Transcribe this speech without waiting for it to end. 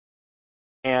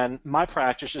And my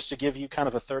practice, just to give you kind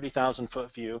of a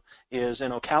 30,000-foot view, is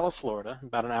in Ocala, Florida,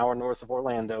 about an hour north of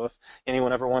Orlando, if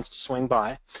anyone ever wants to swing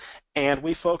by. And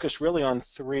we focus really on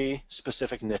three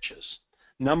specific niches.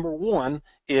 Number one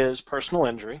is personal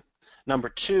injury. Number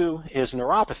two is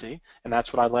neuropathy, and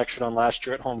that's what I lectured on last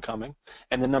year at Homecoming.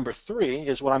 And then number three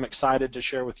is what I'm excited to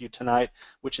share with you tonight,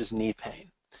 which is knee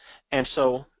pain. And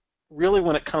so really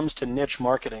when it comes to niche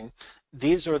marketing,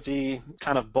 these are the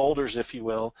kind of boulders, if you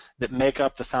will, that make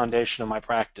up the foundation of my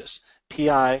practice: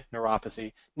 PI,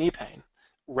 neuropathy, knee pain.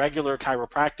 Regular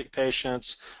chiropractic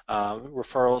patients,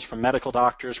 referrals from medical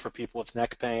doctors for people with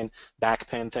neck pain, back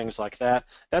pain, things like that.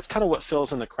 That's kind of what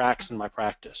fills in the cracks in my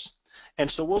practice.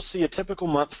 And so we'll see a typical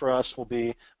month for us will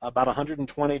be about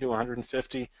 120 to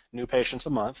 150 new patients a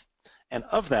month. And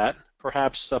of that,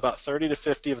 perhaps about 30 to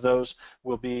 50 of those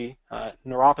will be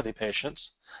neuropathy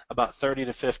patients. About 30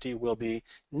 to 50 will be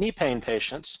knee pain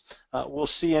patients. We'll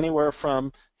see anywhere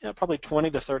from probably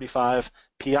 20 to 35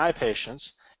 PI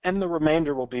patients, and the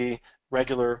remainder will be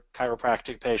regular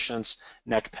chiropractic patients,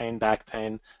 neck pain, back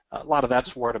pain. A lot of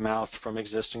that's word of mouth from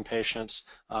existing patients,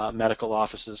 medical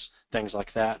offices, things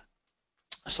like that.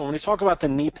 So when we talk about the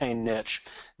knee pain niche,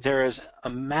 there is a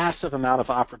massive amount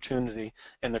of opportunity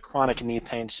in the chronic knee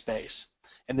pain space.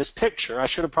 In this picture, I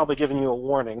should have probably given you a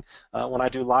warning when I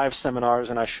do live seminars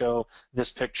and I show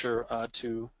this picture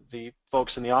to the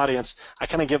folks in the audience. I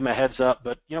kind of give them a heads up,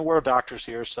 but we're doctors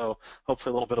here, so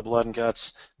hopefully a little bit of blood and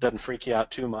guts doesn't freak you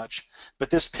out too much. But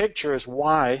this picture is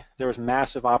why there is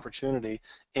massive opportunity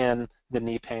in the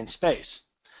knee pain space.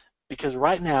 Because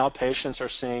right now patients are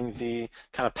seeing the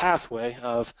kind of pathway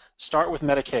of start with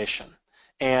medication.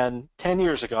 And 10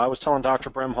 years ago, I was telling Dr.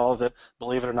 Brimhall that,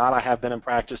 believe it or not, I have been in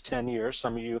practice 10 years.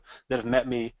 Some of you that have met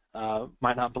me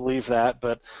might not believe that,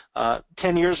 but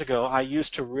 10 years ago, I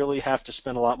used to really have to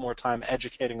spend a lot more time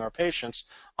educating our patients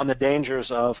on the dangers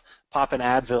of popping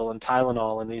Advil and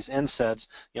Tylenol and these NSAIDs,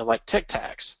 like Tic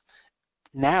Tacs.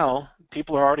 Now,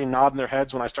 people are already nodding their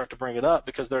heads when I start to bring it up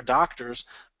because their doctors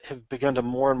have begun to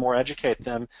more and more educate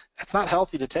them. It's not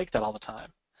healthy to take that all the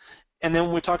time. And then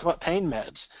when we talk about pain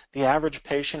meds, the average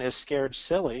patient is scared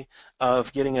silly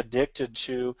of getting addicted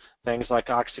to things like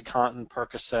OxyContin,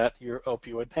 Percocet, your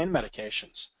opioid pain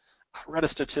medications. I read a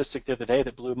statistic the other day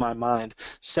that blew my mind.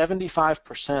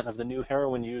 75% of the new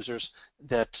heroin users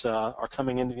that are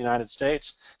coming into the United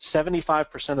States,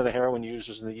 75% of the heroin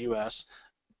users in the U.S.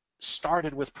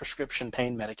 started with prescription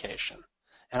pain medication.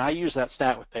 And I use that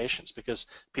stat with patients because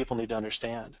people need to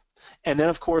understand. And then,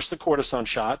 of course, the cortisone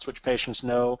shots, which patients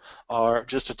know are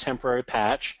just a temporary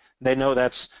patch. They know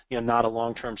that's not a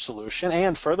long-term solution.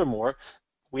 And furthermore,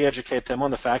 we educate them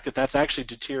on the fact that that's actually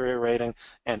deteriorating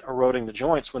and eroding the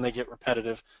joints when they get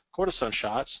repetitive cortisone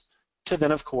shots. To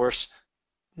then, of course,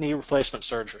 knee replacement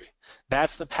surgery.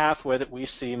 That's the pathway that we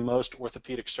see most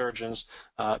orthopedic surgeons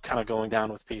kind of going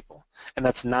down with people. And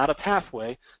that's not a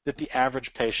pathway that the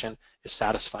average patient is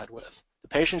satisfied with. The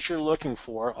patients you're looking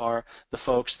for are the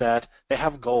folks that they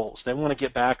have goals. They want to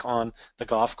get back on the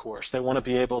golf course. They want to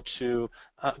be able to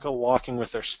go walking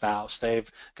with their spouse. They've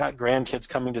got grandkids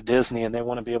coming to Disney and they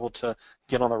want to be able to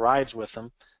get on the rides with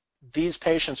them. These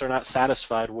patients are not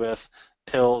satisfied with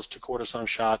pills to cortisone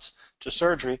shots to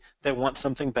surgery. They want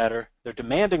something better. They're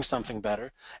demanding something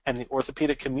better. And the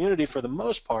orthopedic community, for the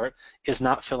most part, is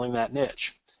not filling that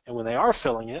niche. And when they are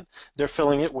filling it, they're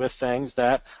filling it with things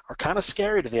that are kind of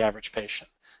scary to the average patient.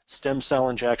 Stem cell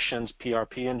injections,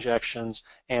 PRP injections,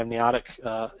 amniotic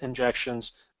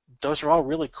injections. Those are all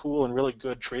really cool and really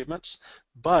good treatments,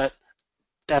 but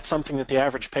that's something that the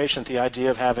average patient, the idea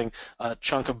of having a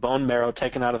chunk of bone marrow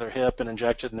taken out of their hip and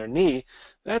injected in their knee,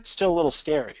 that's still a little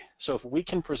scary. So if we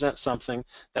can present something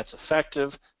that's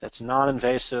effective, that's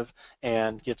non-invasive,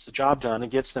 and gets the job done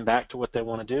and gets them back to what they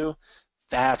want to do,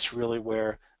 that's really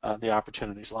where the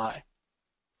opportunities lie.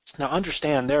 Now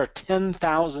understand, there are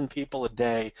 10,000 people a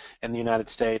day in the United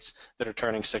States that are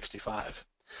turning 65.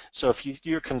 So if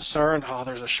you're concerned,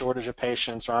 there's a shortage of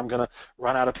patients, or I'm going to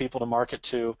run out of people to market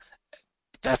to,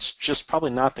 that's just probably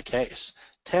not the case.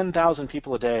 10,000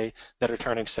 people a day that are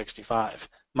turning 65.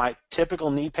 My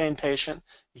typical knee pain patient,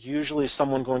 usually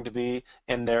someone going to be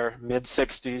in their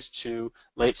mid-60s to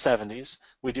late 70s.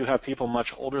 We do have people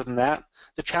much older than that.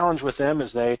 The challenge with them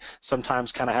is they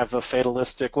sometimes kind of have a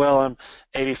fatalistic, well, I'm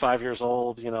 85 years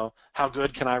old, how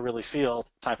good can I really feel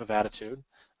type of attitude.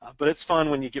 But it's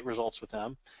fun when you get results with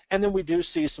them. And then we do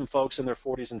see some folks in their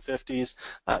 40s and 50s,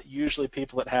 usually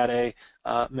people that had a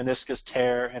meniscus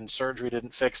tear and surgery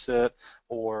didn't fix it,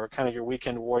 or kind of your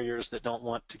weekend warriors that don't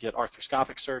want to get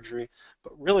arthroscopic surgery.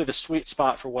 But really the sweet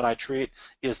spot for what I treat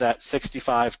is that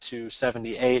 65 to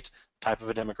 78 type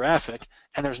of a demographic,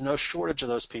 and there's no shortage of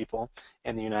those people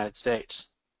in the United States.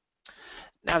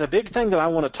 Now, the big thing that I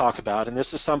want to talk about, and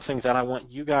this is something that I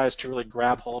want you guys to really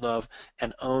grab hold of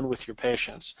and own with your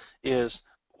patients, is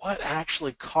what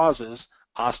actually causes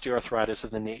osteoarthritis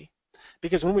of the knee.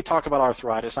 Because when we talk about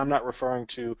arthritis, I'm not referring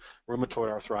to rheumatoid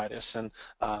arthritis and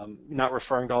not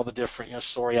referring to all the different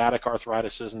psoriatic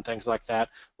arthritises and things like that.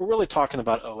 We're really talking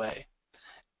about OA.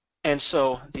 And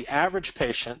so the average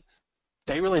patient,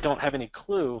 they really don't have any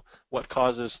clue what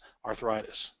causes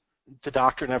arthritis. The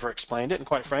doctor never explained it, and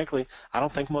quite frankly, I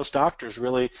don't think most doctors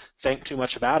really think too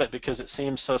much about it because it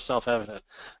seems so self-evident.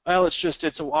 Well,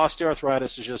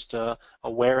 osteoarthritis is just a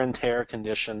wear and tear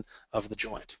condition of the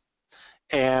joint.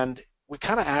 And we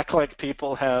kind of act like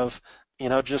people have,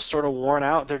 just sort of worn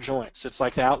out their joints. It's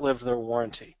like they outlived their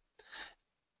warranty.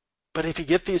 But if you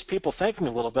get these people thinking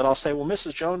a little bit, I'll say, well,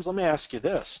 Mrs. Jones, let me ask you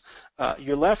this.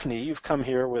 Your left knee, you've come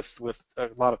here with a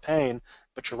lot of pain,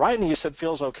 but your right knee, you said,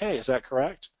 feels okay. Is that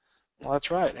correct? Well,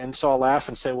 that's right. And so I'll laugh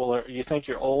and say, well, you think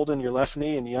you're old in your left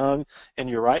knee and young in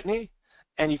your right knee?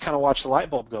 And you kind of watch the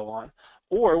light bulb go on.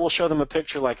 Or we'll show them a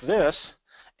picture like this,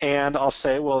 and I'll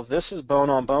say, well, this is bone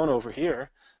on bone over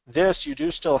here. This, you do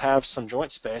still have some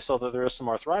joint space, although there is some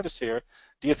arthritis here.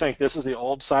 Do you think this is the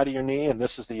old side of your knee and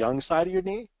this is the young side of your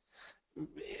knee?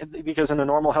 Because in a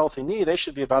normal healthy knee, they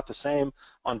should be about the same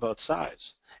on both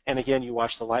sides. And again, you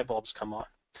watch the light bulbs come on.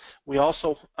 We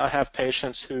also have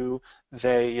patients who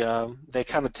they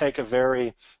kind of take a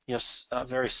very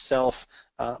very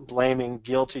self-blaming,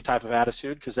 guilty type of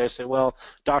attitude because they say, well,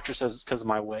 doctor says it's because of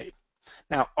my weight.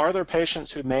 Now, are there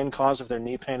patients whose main cause of their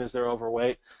knee pain is they're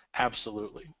overweight?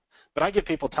 Absolutely. But I get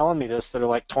people telling me this that are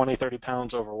like 20, 30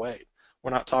 pounds overweight.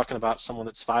 We're not talking about someone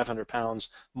that's 500 pounds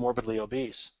morbidly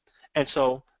obese. And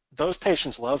so those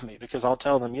patients love me because I'll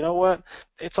tell them, you know what,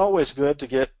 it's always good to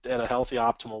get at a healthy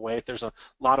optimal weight. There's a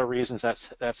lot of reasons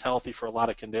that's healthy for a lot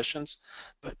of conditions.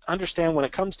 But understand when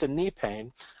it comes to knee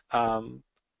pain,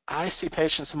 I see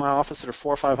patients in my office that are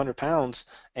 400 or 500 pounds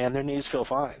and their knees feel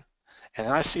fine. And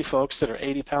I see folks that are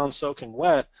 80 pounds soaking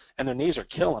wet and their knees are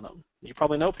killing them. You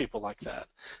probably know people like that.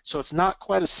 So it's not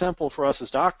quite as simple for us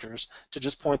as doctors to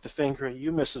just point the finger at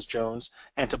you, Mrs. Jones,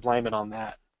 and to blame it on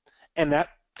that. And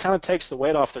that kind of takes the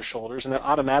weight off their shoulders, and it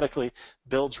automatically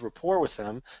builds rapport with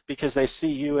them because they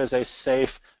see you as a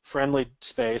safe, friendly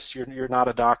space. You're not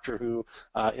a doctor who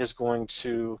is going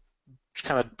to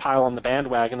kind of pile on the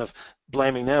bandwagon of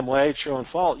blaming them. Well, it's your own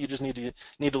fault. You just need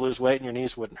to lose weight, and your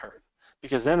knees wouldn't hurt.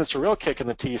 Because then it's a real kick in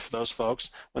the teeth for those folks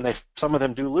when some of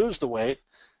them do lose the weight,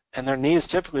 and their knees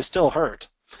typically still hurt.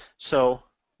 So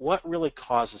what really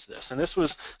causes this? And this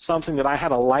was something that I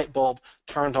had a light bulb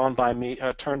turned on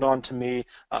to me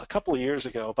a couple of years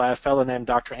ago by a fellow named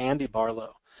Dr. Andy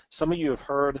Barlow. Some of you have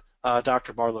heard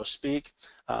Dr. Barlow speak.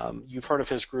 You've heard of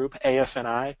his group,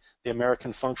 AFNI, the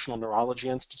American Functional Neurology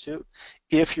Institute.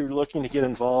 If you're looking to get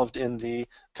involved in the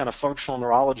kind of functional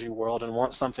neurology world and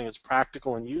want something that's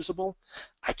practical and usable,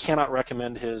 I cannot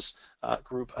recommend his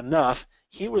group enough.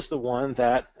 He was the one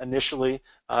that initially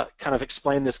kind of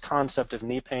explained this concept of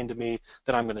knee pain to me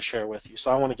that I'm going to share with you.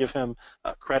 So I want to give him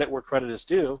credit where credit is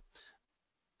due.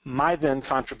 My then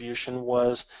contribution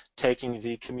was taking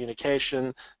the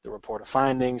communication, the report of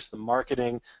findings, the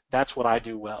marketing. That's what I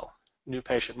do well, new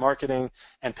patient marketing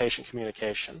and patient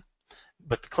communication.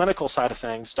 But the clinical side of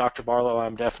things, Dr. Barlow,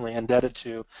 I'm definitely indebted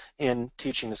to in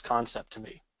teaching this concept to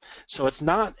me. So it's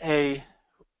not a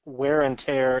wear and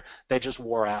tear, they just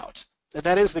wore out.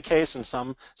 That is the case in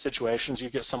some situations.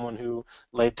 You get someone who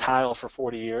laid tile for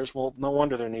 40 years, well, no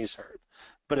wonder their knees hurt.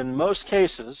 But in most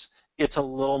cases, it's a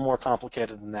little more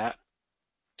complicated than that.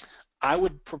 I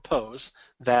would propose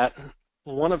that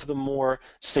one of the more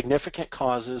significant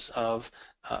causes of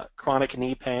chronic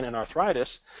knee pain and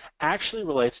arthritis actually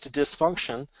relates to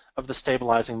dysfunction of the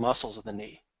stabilizing muscles of the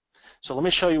knee. So let me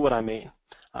show you what I mean.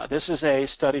 This is a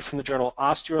study from the journal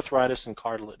Osteoarthritis and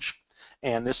Cartilage,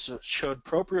 and this showed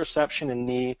proprioception in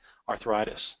knee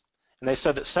arthritis. And they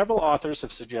said that several authors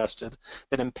have suggested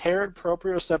that impaired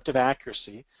proprioceptive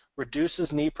accuracy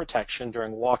reduces knee protection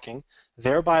during walking,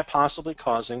 thereby possibly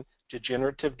causing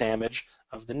degenerative damage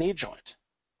of the knee joint.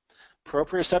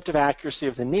 Proprioceptive accuracy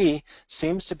of the knee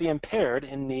seems to be impaired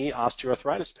in knee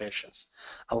osteoarthritis patients.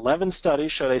 11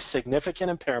 studies showed a significant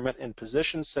impairment in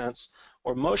position sense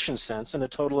or motion sense in a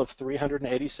total of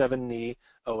 387 knee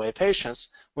OA patients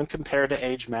when compared to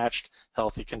age-matched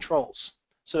healthy controls.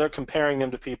 So they're comparing them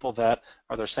to people that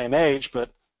are their same age but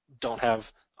don't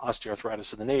have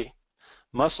osteoarthritis of the knee.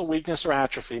 Muscle weakness or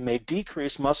atrophy may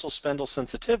decrease muscle spindle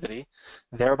sensitivity,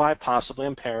 thereby possibly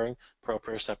impairing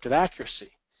proprioceptive accuracy.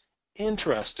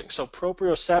 Interesting. So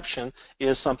proprioception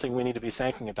is something we need to be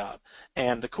thinking about.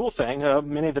 And the cool thing,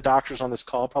 many of the doctors on this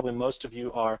call, probably most of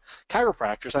you are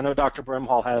chiropractors. I know Dr.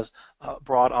 Brimhall has a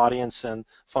broad audience in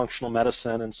functional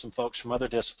medicine and some folks from other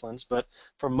disciplines, but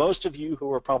for most of you who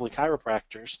are probably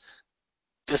chiropractors,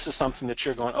 this is something that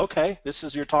you're going, okay,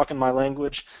 you're talking my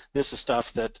language. This is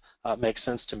stuff that makes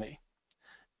sense to me.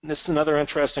 And this is another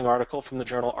interesting article from the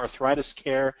journal Arthritis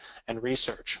Care and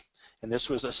Research. And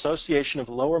this was association of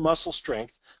lower muscle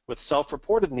strength with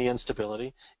self-reported knee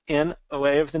instability in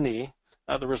OA of the knee,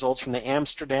 the results from the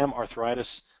Amsterdam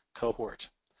arthritis cohort.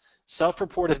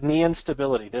 Self-reported knee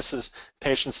instability. This is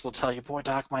patients that will tell you, boy,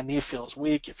 doc, my knee feels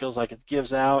weak. It feels like it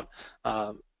gives out.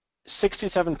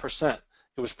 67%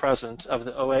 it was present of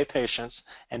the OA patients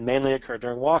and mainly occurred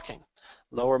during walking.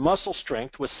 Lower muscle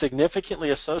strength was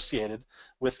significantly associated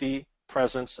with the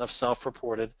presence of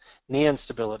self-reported knee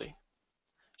instability.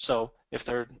 So if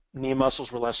their knee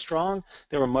muscles were less strong,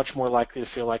 they were much more likely to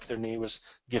feel like their knee was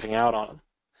giving out on them.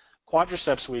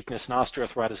 Quadriceps weakness and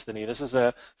osteoarthritis of the knee. This is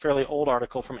a fairly old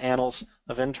article from Annals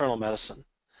of Internal Medicine.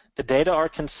 The data are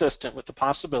consistent with the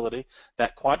possibility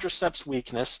that quadriceps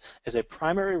weakness is a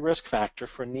primary risk factor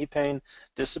for knee pain,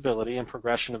 disability, and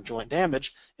progression of joint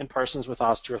damage in persons with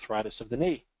osteoarthritis of the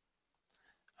knee.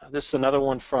 This is another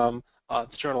one from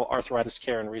the journal Arthritis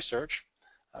Care and Research,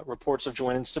 reports of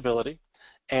joint instability.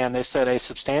 And they said a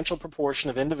substantial proportion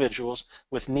of individuals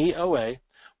with knee OA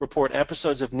report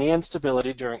episodes of knee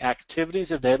instability during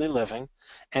activities of daily living,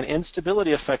 and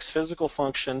instability affects physical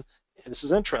function, this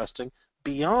is interesting,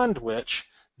 beyond which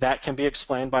that can be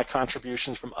explained by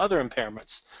contributions from other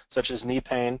impairments, such as knee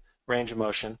pain, range of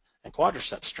motion, and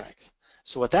quadriceps strength.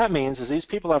 So what that means is these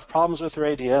people have problems with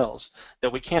their ADLs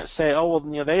that we can't say, oh,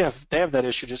 well, they have that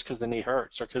issue just because the knee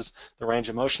hurts or because the range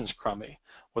of motion is crummy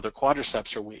or their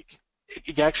quadriceps are weak.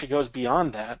 It actually goes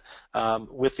beyond that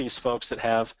with these folks that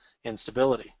have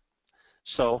instability.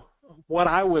 So what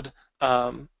I would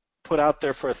put out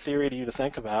there for a theory to you to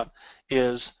think about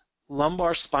is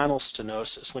lumbar spinal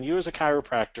stenosis. When you as a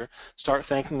chiropractor start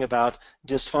thinking about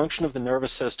dysfunction of the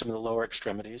nervous system in the lower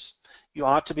extremities, you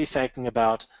ought to be thinking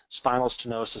about spinal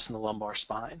stenosis in the lumbar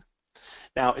spine.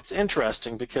 Now, it's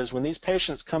interesting because when these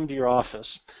patients come to your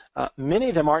office, many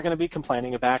of them are going to be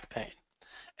complaining of back pain.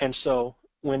 And so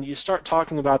when you start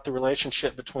talking about the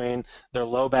relationship between their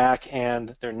low back and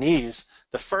their knees,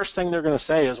 the first thing they're going to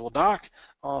say is, well, doc,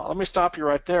 let me stop you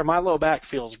right there. My low back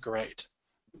feels great.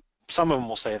 Some of them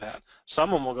will say that.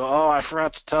 Some of them will go, oh, I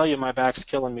forgot to tell you my back's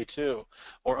killing me too.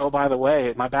 Or, oh, by the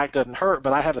way, my back doesn't hurt,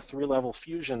 but I had a 3-level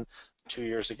fusion 2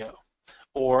 years ago.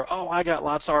 Or, oh, I got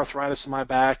lots of arthritis in my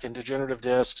back and degenerative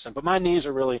discs, but my knees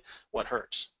are really what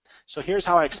hurts. So here's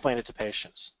how I explain it to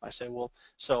patients. I say, well,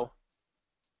 so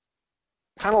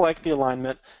kind of like the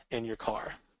alignment in your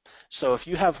car. So if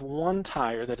you have one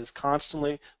tire that is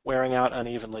constantly wearing out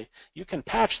unevenly, you can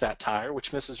patch that tire,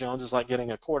 which Mrs. Jones is like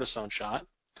getting a cortisone shot,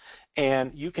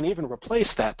 and you can even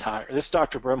replace that tire. This is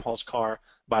Dr. Brimhall's car,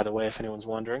 by the way, if anyone's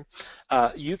wondering.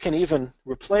 You can even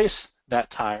replace that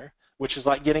tire, which is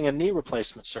like getting a knee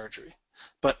replacement surgery.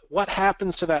 But what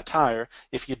happens to that tire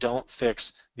if you don't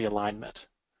fix the alignment?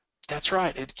 That's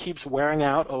right, it keeps wearing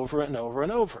out over and over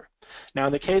and over. Now,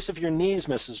 in the case of your knees,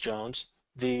 Mrs. Jones,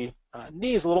 the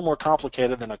knee is a little more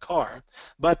complicated than a car,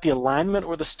 but the alignment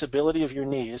or the stability of your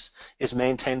knees is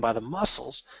maintained by the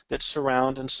muscles that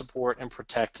surround and support and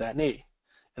protect that knee.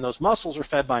 And those muscles are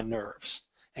fed by nerves.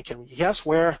 And can you guess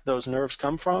where those nerves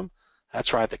come from?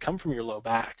 That's right, they come from your low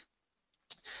back.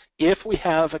 If we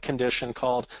have a condition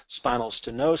called spinal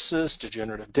stenosis,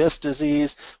 degenerative disc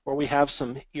disease, where we have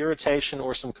some irritation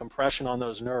or some compression on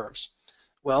those nerves,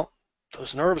 well,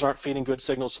 those nerves aren't feeding good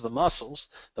signals to the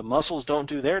muscles don't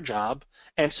do their job,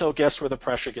 and so guess where the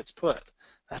pressure gets put?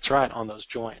 That's right, on those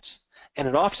joints. And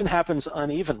it often happens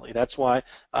unevenly. That's why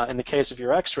in the case of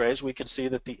your x-rays, we could see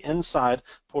that the inside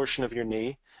portion of your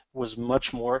knee was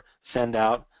much more thinned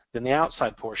out than the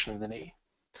outside portion of the knee.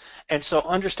 And so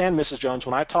understand, Mrs. Jones,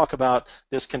 when I talk about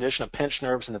this condition of pinched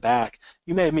nerves in the back,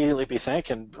 you may immediately be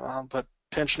thinking, but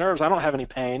pinched nerves, I don't have any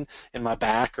pain in my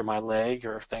back or my leg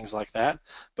or things like that.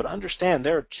 But understand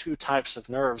there are two types of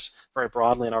nerves very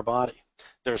broadly in our body.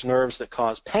 There's nerves that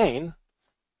cause pain,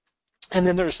 And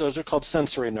then those are called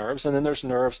sensory nerves, and then there's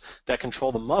nerves that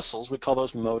control the muscles. We call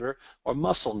those motor or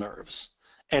muscle nerves.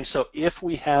 And so if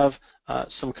we have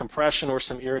some compression or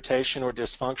some irritation or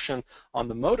dysfunction on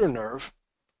the motor nerve,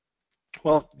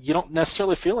 well, you don't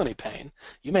necessarily feel any pain.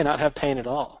 You may not have pain at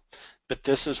all, but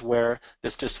this is where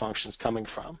this dysfunction is coming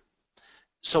from.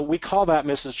 So we call that,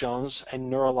 Mrs. Jones, a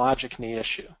neurologic knee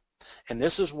issue. And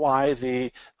this is why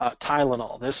the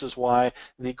Tylenol, this is why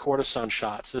the cortisone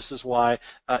shots, this is why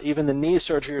even the knee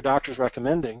surgery your doctor's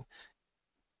recommending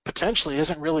potentially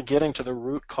isn't really getting to the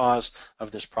root cause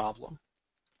of this problem.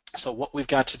 So what we've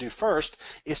got to do first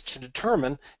is to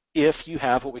determine if you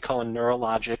have what we call a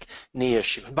neurologic knee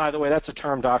issue. And by the way, that's a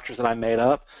term, doctors, that I made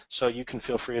up, so you can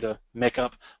feel free to make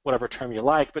up whatever term you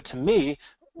like. But to me,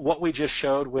 what we just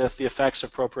showed with the effects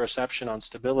of proprioception on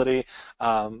stability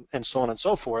and so on and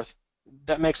so forth,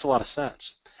 that makes a lot of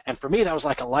sense. And for me, that was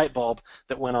like a light bulb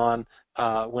that went on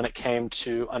when it came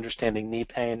to understanding knee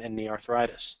pain and knee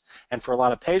arthritis. And for a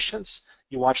lot of patients,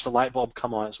 you watch the light bulb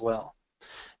come on as well.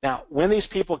 Now, when these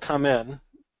people come in,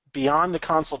 beyond the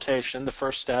consultation, the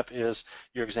first step is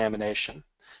your examination.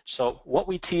 So what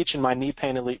we teach in my Knee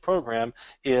Pain Elite program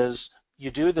is you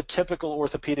do the typical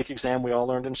orthopedic exam we all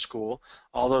learned in school,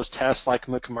 all those tests like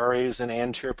McMurray's and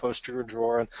anterior posterior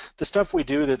drawer, and the stuff we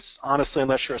do that's honestly,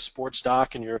 unless you're a sports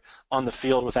doc and you're on the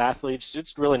field with athletes,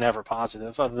 it's really never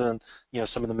positive other than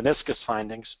some of the meniscus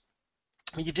findings.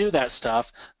 You do that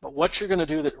stuff, but what you're going to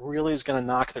do that really is going to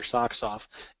knock their socks off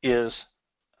is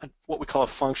what we call a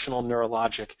functional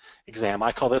neurologic exam.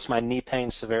 I call this my knee pain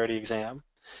severity exam.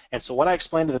 And so what I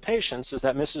explain to the patients is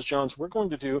that, Mrs. Jones, we're going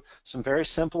to do some very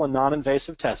simple and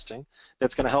non-invasive testing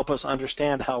that's going to help us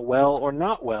understand how well or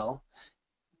not well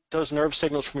those nerve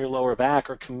signals from your lower back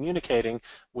are communicating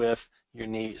with your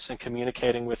knees and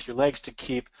communicating with your legs to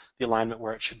keep the alignment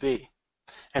where it should be.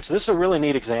 And so this is a really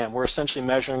neat exam. We're essentially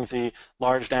measuring the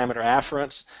large diameter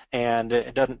afferents, and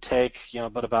it doesn't take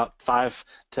but about 5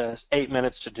 to 8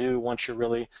 minutes to do once you're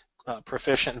really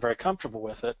proficient and very comfortable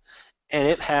with it. And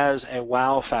it has a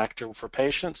wow factor for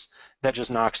patients that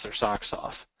just knocks their socks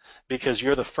off, because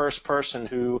you're the first person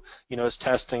who is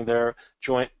testing their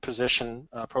joint position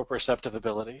proprioceptive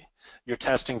ability. You're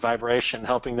testing vibration,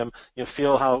 helping them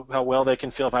feel how well they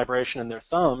can feel vibration in their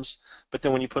thumbs, but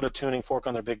then when you put a tuning fork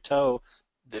on their big toe,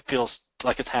 it feels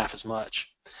like it's half as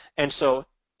much. And so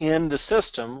in the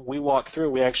system we walk through,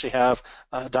 we actually have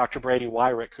Dr. Brady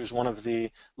Wyrick, who's one of the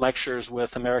lecturers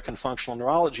with American Functional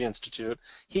Neurology Institute.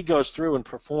 He goes through and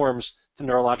performs the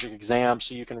neurologic exam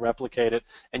so you can replicate it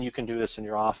and you can do this in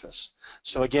your office.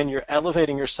 So again, you're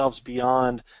elevating yourselves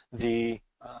beyond the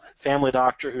family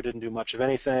doctor who didn't do much of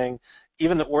anything.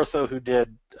 Even the ortho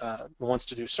who wants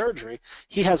to do surgery,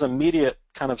 he has immediate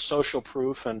kind of social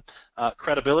proof and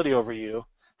credibility over you.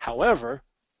 However,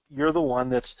 you're the one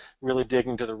that's really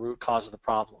digging to the root cause of the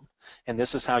problem. And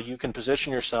this is how you can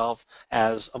position yourself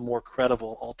as a more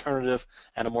credible alternative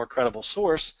and a more credible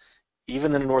source,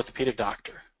 even than an orthopedic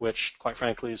doctor, which quite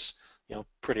frankly is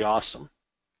pretty awesome.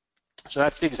 So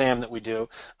that's the exam that we do,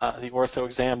 the ortho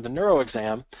exam, the neuro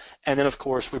exam, and then of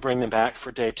course we bring them back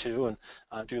for day 2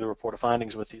 and do the report of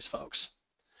findings with these folks.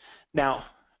 Now,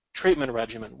 treatment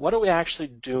regimen. What are we actually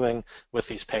doing with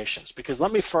these patients? Because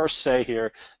let me first say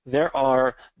here, there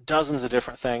are dozens of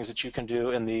different things that you can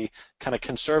do in the kind of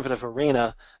conservative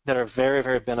arena that are very,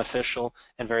 very beneficial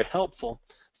and very helpful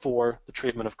for the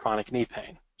treatment of chronic knee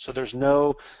pain. So there's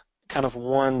no kind of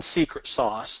one secret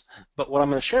sauce, but what I'm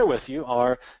going to share with you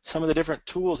are some of the different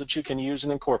tools that you can use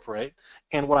and incorporate.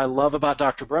 And what I love about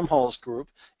Dr. Brimhall's group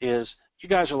is you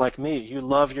guys are like me. You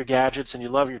love your gadgets and you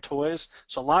love your toys.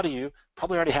 So a lot of you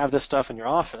probably already have this stuff in your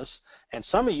office, and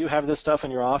some of you have this stuff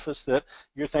in your office that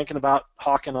you're thinking about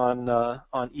hawking on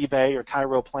eBay or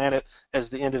Cairo Planet as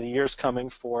the end of the year's coming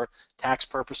for tax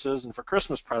purposes and for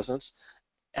Christmas presents.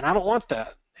 And I don't want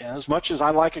that. And as much as I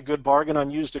like a good bargain on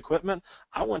used equipment,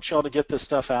 I want y'all to get this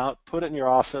stuff out, put it in your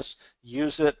office,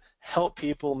 use it, help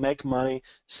people, make money,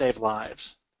 save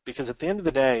lives. Because at the end of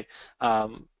the day,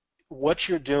 what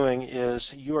you're doing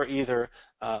is you are either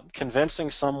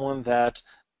convincing someone that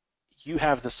you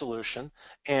have the solution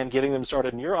and getting them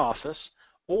started in your office,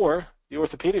 or the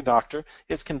orthopedic doctor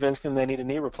is convincing them they need a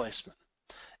knee replacement.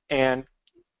 And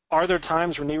are there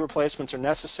times where knee replacements are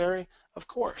necessary? Of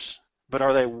course. But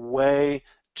are they way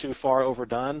too far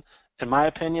overdone? In my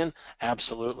opinion,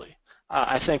 absolutely.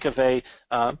 I think of a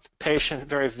patient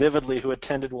very vividly who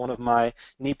attended one of my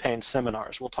knee pain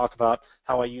seminars. We'll talk about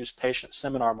how I use patient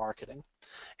seminar marketing.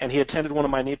 And he attended one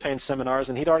of my knee pain seminars,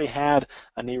 and he'd already had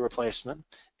a knee replacement,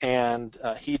 and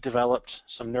he developed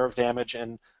some nerve damage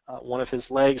in one of his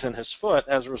legs and his foot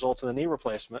as a result of the knee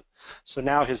replacement. So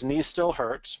now his knee still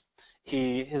hurts.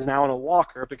 He is now in a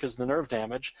walker because of the nerve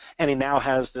damage, and he now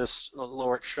has this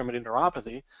lower extremity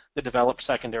neuropathy that developed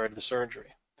secondary to the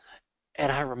surgery.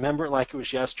 And I remember it like it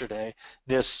was yesterday,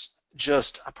 this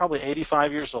just probably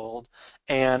 85 years old,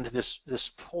 and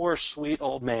this poor, sweet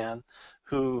old man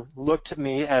who looked at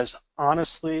me as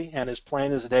honestly and as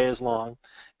plain as the day is long,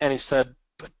 and he said,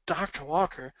 "But Dr.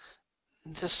 Walker,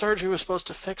 this surgery was supposed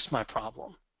to fix my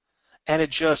problem." And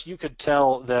it just, you could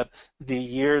tell that the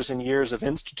years and years of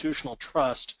institutional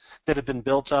trust that had been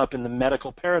built up in the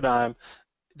medical paradigm,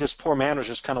 this poor man was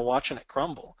just kind of watching it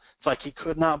crumble. It's like he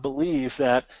could not believe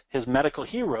that his medical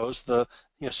heroes, the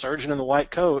surgeon in the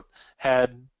white coat,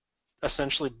 had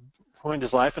essentially ruined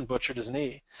his life and butchered his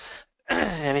knee.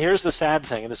 And here's the sad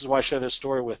thing, and this is why I share this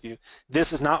story with you.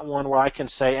 This is not one where I can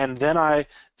say, and then I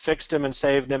fixed him and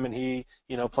saved him, and he,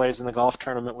 plays in the golf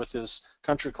tournament with his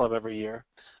country club every year.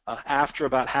 After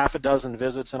about half a dozen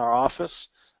visits in our office,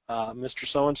 Mr.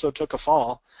 So-and-so took a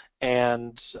fall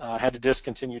and had to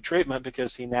discontinue treatment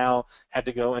because he now had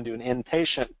to go into an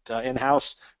inpatient,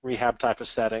 in-house rehab type of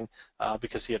setting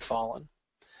because he had fallen.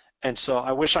 And so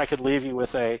I wish I could leave you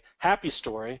with a happy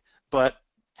story, but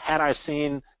had I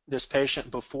seen this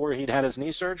patient before he'd had his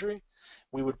knee surgery,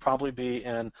 we would probably be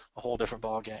in a whole different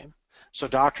ball game. So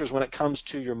doctors, when it comes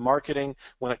to your marketing,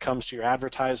 when it comes to your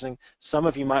advertising, some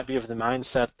of you might be of the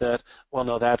mindset that, well,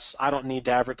 no, I don't need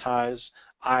to advertise.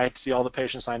 I see all the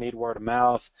patients I need word of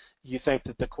mouth. You think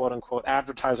that the quote unquote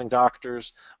advertising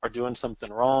doctors are doing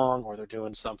something wrong, or they're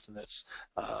doing something that's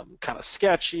kind of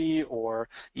sketchy, or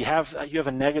you have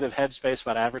a negative headspace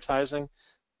about advertising.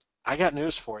 I got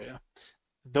news for you.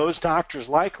 Those doctors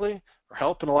likely are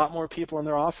helping a lot more people in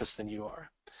their office than you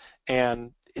are.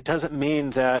 And it doesn't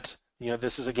mean that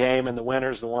this is a game and the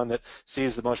winner is the one that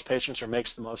sees the most patients or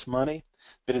makes the most money.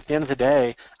 But at the end of the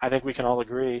day, I think we can all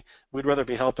agree we'd rather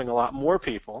be helping a lot more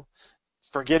people,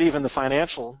 forget even the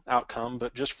financial outcome,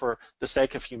 but just for the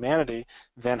sake of humanity,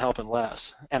 than helping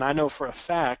less. And I know for a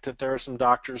fact that there are some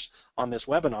doctors on this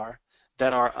webinar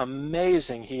that are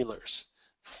amazing healers,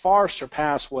 far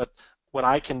surpass what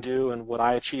I can do and what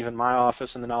I achieve in my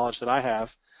office and the knowledge that I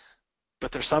have.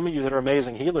 But there's some of you that are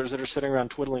amazing healers that are sitting around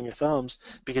twiddling your thumbs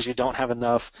because you don't have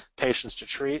enough patients to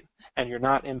treat, and you're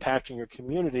not impacting your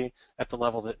community at the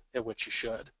level at which you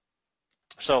should.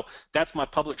 So that's my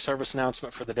public service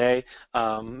announcement for the day.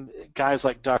 Guys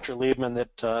like Dr. Liebman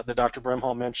that Dr.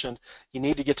 Brimhall mentioned, you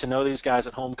need to get to know these guys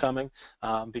at homecoming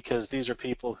because these are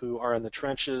people who are in the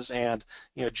trenches, and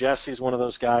Jesse's one of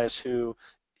those guys who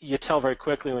you tell very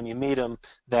quickly when you meet him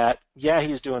that, yeah,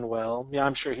 he's doing well. Yeah,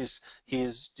 I'm sure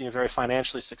he's very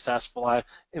financially successful. I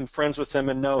am friends with him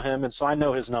and know him, and so I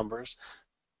know his numbers.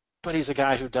 But he's a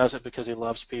guy who does it because he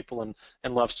loves people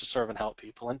and loves to serve and help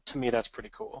people, and to me that's pretty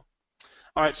cool.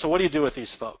 All right, so what do you do with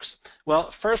these folks? Well,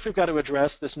 first we've got to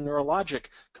address this neurologic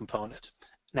component.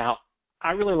 Now,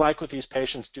 I really like with these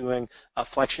patients doing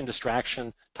flexion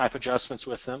distraction type adjustments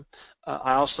with them.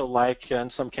 I also like, in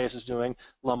some cases, doing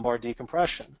lumbar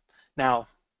decompression. Now,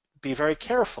 be very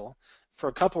careful for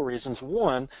a couple reasons.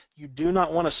 One, you do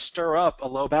not want to stir up a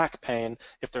low back pain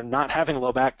if they're not having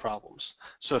low back problems.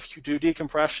 So if you do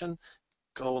decompression,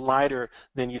 go lighter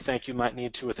than you think you might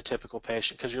need to with a typical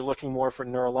patient, because you're looking more for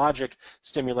neurologic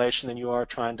stimulation than you are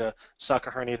trying to suck a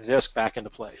herniated disc back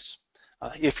into place.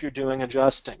 If you're doing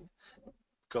adjusting,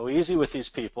 go easy with these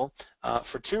people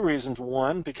for two reasons.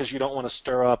 One, because you don't want to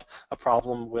stir up a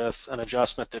problem with an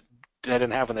adjustment that they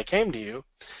didn't have when they came to you.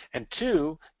 And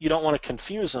two, you don't want to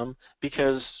confuse them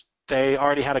because they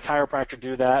already had a chiropractor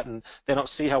do that and they don't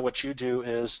see how what you do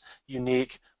is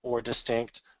unique or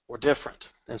distinct or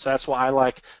different. And so that's why I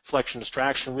like flexion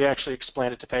distraction. We actually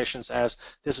explain it to patients as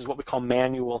this is what we call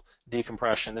manual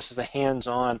decompression. This is a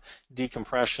hands-on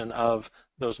decompression of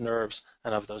those nerves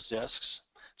and of those discs.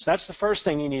 So that's the first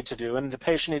thing you need to do, and the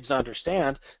patient needs to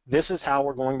understand this is how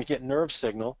we're going to get nerve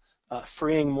signal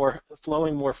flowing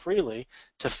more freely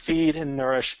to feed and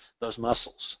nourish those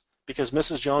muscles. Because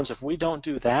Mrs. Jones, if we don't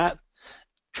do that,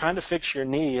 trying to fix your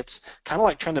knee, it's kind of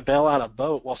like trying to bail out a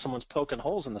boat while someone's poking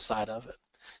holes in the side of it.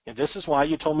 And this is why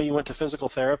you told me you went to physical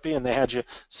therapy and they had you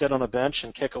sit on a bench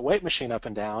and kick a weight machine up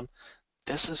and down.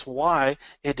 This is why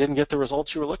it didn't get the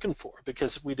results you were looking for,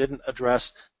 because we didn't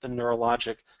address the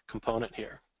neurologic component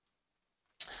here.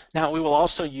 Now, we will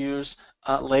also use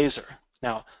laser.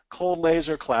 Now, cold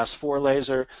laser, class 4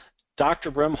 laser,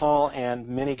 Dr. Brimhall and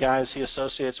many guys he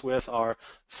associates with are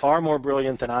far more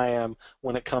brilliant than I am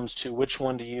when it comes to which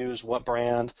one to use, what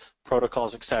brand,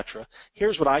 protocols, etc.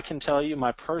 Here's what I can tell you.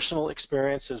 My personal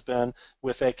experience has been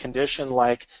with a condition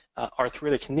like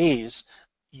arthritic knees,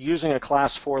 using a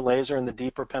class 4 laser in the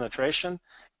deeper penetration,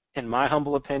 in my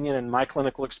humble opinion and my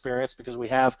clinical experience, because we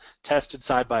have tested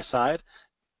side by side,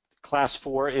 class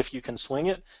 4, if you can swing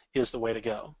it, is the way to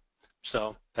go.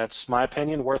 So that's my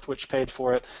opinion, worth which paid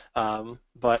for it,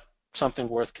 but something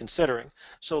worth considering.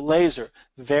 So laser,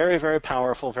 very, very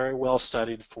powerful, very well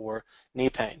studied for knee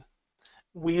pain.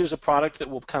 We use a product that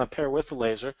will kind of pair with the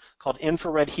laser called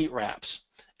infrared heat wraps.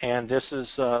 And this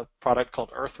is a product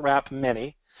called EarthWrap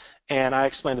Mini. And I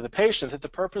explained to the patient that the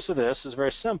purpose of this is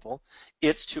very simple.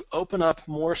 It's to open up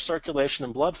more circulation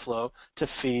and blood flow to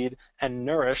feed and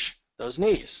nourish those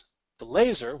knees. The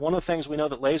laser, one of the things we know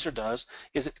that laser does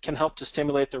is it can help to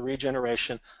stimulate the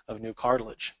regeneration of new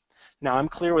cartilage. Now, I'm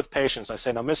clear with patients. I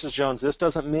say, now, Mrs. Jones, this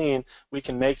doesn't mean we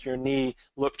can make your knee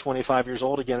look 25 years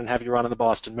old again and have you run in the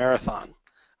Boston Marathon.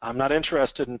 I'm not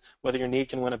interested in whether your knee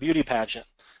can win a beauty pageant.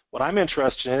 What I'm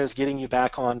interested in is getting you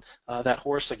back on that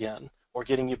horse again, or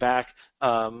getting you back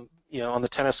on the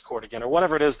tennis court again, or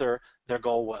whatever it is their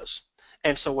goal was.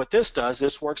 And so what this does,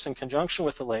 this works in conjunction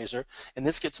with the laser, and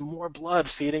this gets more blood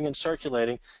feeding and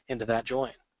circulating into that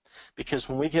joint. Because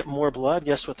when we get more blood,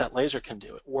 guess what that laser can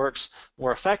do? It works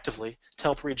more effectively to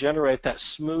help regenerate that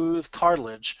smooth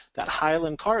cartilage, that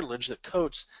hyaline cartilage that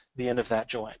coats the end of that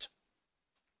joint.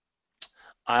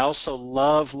 I also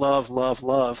love, love, love,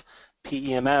 love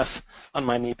PEMF on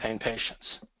my knee pain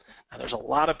patients. Now, there's a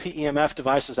lot of PEMF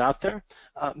devices out there.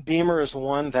 Beamer is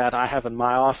one that I have in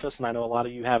my office, and I know a lot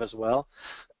of you have as well.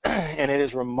 And it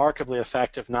is remarkably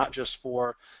effective, not just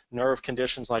for nerve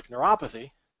conditions like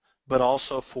neuropathy, but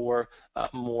also for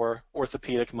more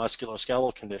orthopedic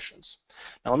musculoskeletal conditions.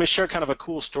 Now, let me share kind of a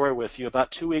cool story with you.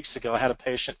 About 2 weeks ago, I had a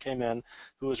patient came in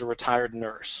who was a retired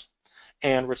nurse.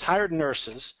 And retired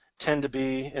nurses tend to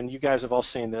be, and you guys have all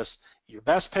seen this, your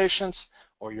best patients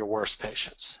or your worst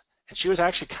patients. And she was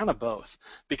actually kind of both,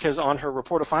 because on her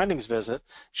report of findings visit,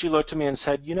 she looked at me and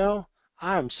said,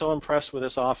 I'm so impressed with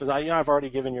this office. I've already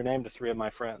given your name to 3 of my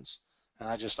friends. And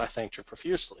I thanked her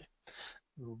profusely.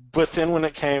 But then when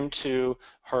it came to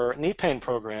her knee pain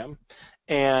program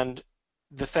and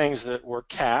the things that were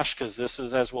cash, because this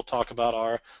is, as we'll talk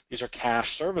about, these are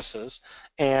cash services.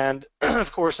 And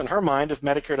of course, in her mind, if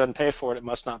Medicare doesn't pay for it, it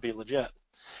must not be legit.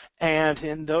 And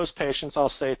in those patients, I'll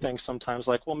say things sometimes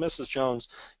like, well, Mrs. Jones,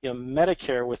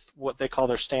 Medicare, with what they call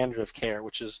their standard of care,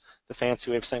 which is the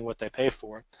fancy way of saying what they pay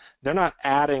for, they're not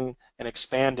adding and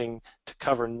expanding to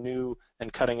cover new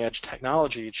and cutting edge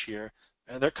technology each year.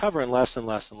 They're covering less and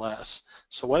less and less.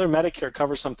 So whether Medicare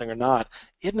covers something or not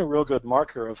isn't a real good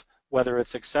marker of whether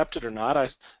it's accepted or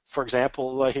not. For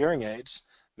example, hearing aids.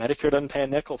 Medicare doesn't pay a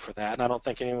nickel for that, and I don't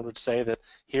think anyone would say that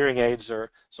hearing aids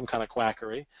are some kind of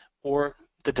quackery. Or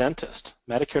the dentist.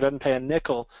 Medicare doesn't pay a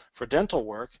nickel for dental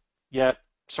work, yet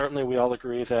certainly we all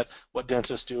agree that what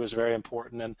dentists do is very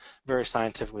important and very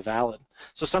scientifically valid.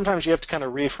 So sometimes you have to kind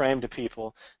of reframe to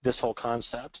people this whole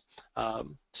concept.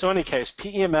 So in any case,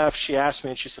 PEMF, she asked me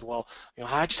and she said, well,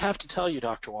 I just have to tell you,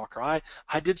 Dr. Walker,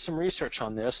 I did some research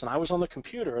on this and I was on the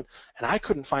computer and I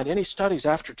couldn't find any studies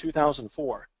after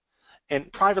 2004.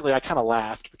 And privately, I kind of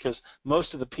laughed because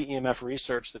most of the PEMF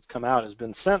research that's come out has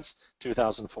been since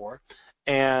 2004.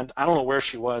 And I don't know where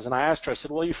she was. And I asked her, I said,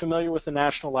 well, are you familiar with the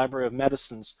National Library of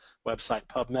Medicine's website,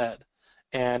 PubMed?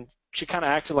 And she kind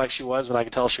of acted like she was, but I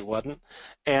could tell she wasn't.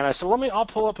 And I said, well, I'll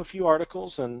pull up a few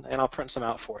articles and I'll print some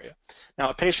out for you. Now,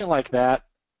 a patient like that,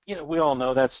 we all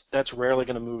know that's rarely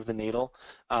going to move the needle.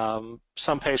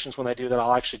 Some patients, when they do that,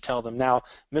 I'll actually tell them, now,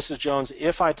 Mrs. Jones,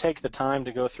 if I take the time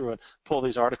to go through and pull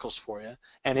these articles for you,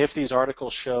 and if these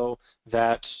articles show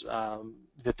that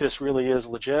that this really is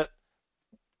legit,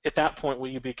 at that point, will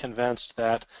you be convinced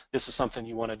that this is something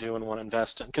you want to do and want to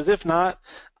invest in? Because if not,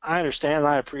 I understand and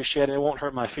I appreciate it. It won't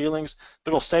hurt my feelings, but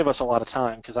it'll save us a lot of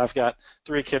time because I've got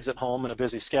 3 kids at home and a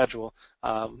busy schedule.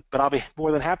 But I'll be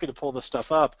more than happy to pull this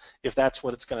stuff up if that's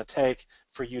what it's going to take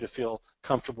for you to feel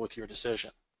comfortable with your decision.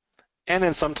 And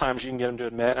then sometimes you can get them to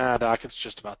admit, doc, it's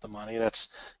just about the money.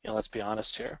 That's, let's be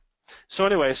honest here. So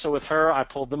anyway, so with her, I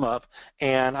pulled them up,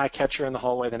 and I catch her in the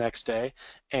hallway the next day,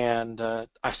 and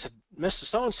I said, Mrs.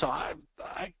 So-and-so,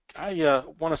 I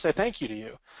want to say thank you to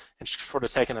you. And she's sort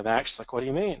of taken aback. She's like, what do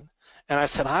you mean? And I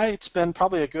said, it's been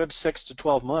probably a good 6 to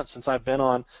 12 months since I've been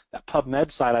on that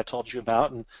PubMed site I told you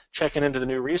about and checking into the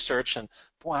new research, and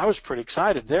boy, I was pretty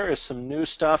excited. There is some new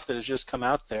stuff that has just come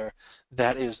out there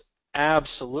that is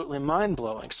absolutely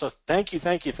mind-blowing. So thank you,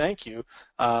 thank you, thank you,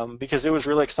 because it was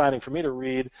really exciting for me to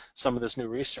read some of this new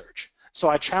research. So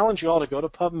I challenge you all to go to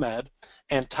PubMed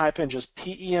and type in just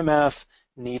PEMF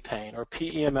knee pain or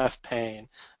PEMF pain,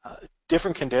 uh,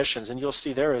 different conditions, and you'll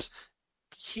see there is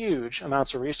huge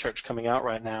amounts of research coming out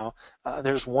right now.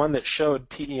 There's one that showed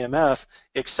PEMF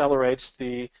accelerates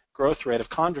the growth rate of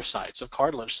chondrocytes, of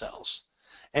cartilage cells.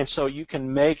 And so you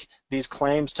can make these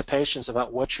claims to patients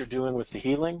about what you're doing with the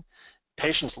healing.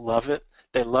 Patients love it.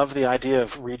 They love the idea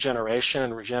of regeneration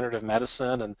and regenerative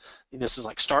medicine, and this is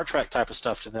like Star Trek type of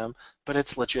stuff to them, but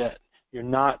it's legit. You're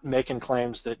not making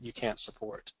claims that you can't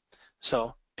support.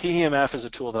 So PEMF is a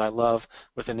tool that I love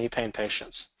with the knee pain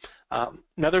patients.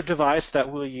 Another device that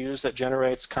we'll use that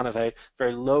generates kind of a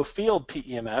very low field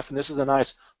PEMF, and this is a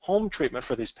nice home treatment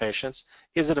for these patients,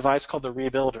 is a device called the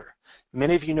Rebuilder.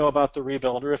 Many of you know about the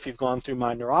Rebuilder if you've gone through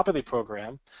my neuropathy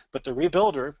program, but the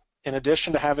Rebuilder, in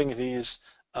addition to having these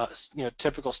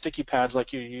typical sticky pads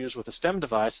like you use with a STEM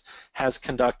device, has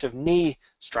conductive knee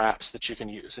straps that you can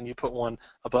use. And you put one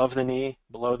above the knee,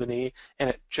 below the knee, and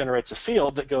it generates a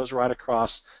field that goes right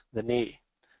across the knee.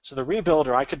 So the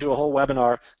Rebuilder, I could do a whole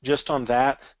webinar just on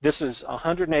that. This is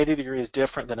 180 degrees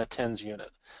different than a TENS unit.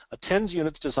 A TENS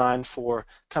unit's designed for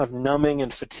kind of numbing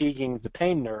and fatiguing the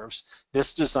pain nerves. This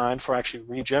is designed for actually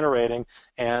regenerating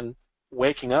and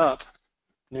waking up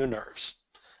new nerves.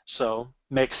 So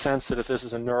makes sense that if this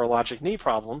is a neurologic knee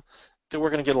problem, that we're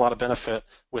going to get a lot of benefit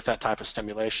with that type of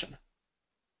stimulation.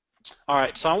 All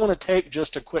right, so I want to take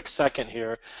just a quick second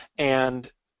here,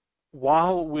 and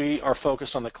while we are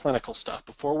focused on the clinical stuff,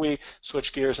 before we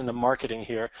switch gears into marketing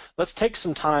here, let's take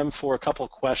some time for a couple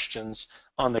of questions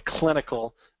on the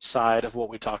clinical side of what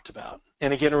we talked about.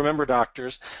 And again, remember,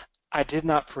 doctors, I did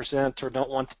not present, or don't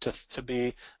want to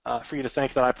be for you to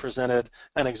think that I presented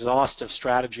an exhaustive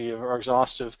strategy or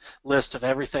exhaustive list of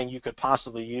everything you could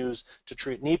possibly use to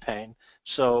treat knee pain.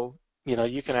 So,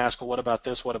 you can ask, well, what about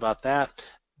this? What about that?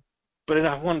 But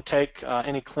I want to take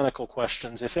any clinical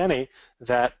questions, if any,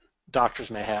 that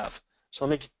doctors may have. So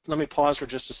let me pause for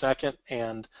just a second,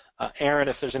 and Aaron,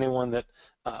 if there's anyone that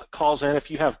calls in,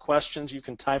 if you have questions, you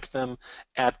can type them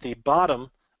at the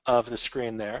bottom of the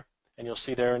screen there, and you'll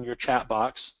see there in your chat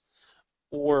box.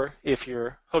 Or if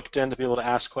you're hooked in to be able to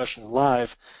ask questions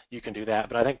live, you can do that.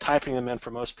 But I think typing them in for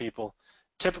most people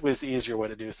typically is the easier way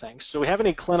to do things. So do we have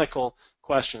any clinical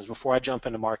questions before I jump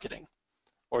into marketing?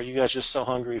 Or are you guys just so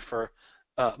hungry for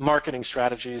marketing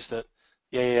strategies that,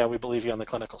 yeah, we believe you on the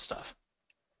clinical stuff?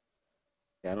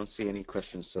 Yeah, I don't see any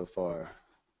questions so far.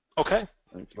 Okay.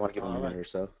 If you want to give them a minute or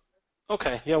so.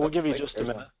 Okay, yeah, we'll give you just a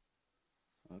minute.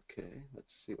 Okay,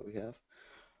 let's see what we have.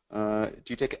 Do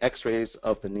you take x-rays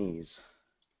of the knees?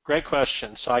 Great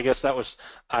question. So I guess that was,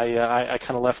 I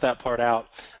kind of left that part out.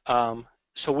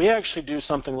 So we actually do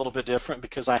something a little bit different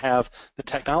because I have the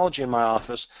technology in my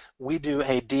office. We do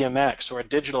a DMX, or a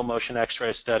digital motion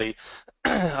x-ray study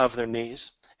of their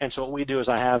knees. And so what we do is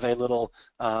I have a little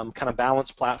kind of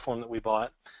balance platform that we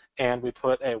bought, and we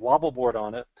put a wobble board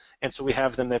on it. And so we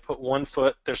have them, they put one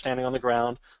foot, they're standing on the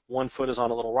ground, one foot is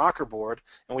on a little rocker board,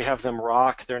 and we have them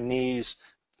rock their knees,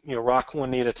 rock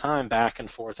one knee at a time back and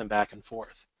forth and back and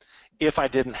forth. If I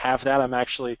didn't have that, I'm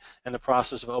actually in the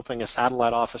process of opening a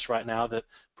satellite office right now that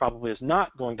probably is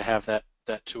not going to have that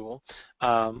tool,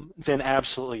 then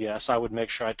absolutely yes, I would make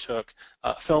sure I took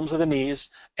films of the knees,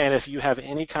 and if you have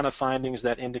any kind of findings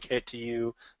that indicate to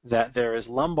you that there is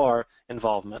lumbar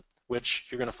involvement, which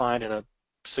you're going to find in a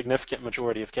significant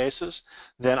majority of cases,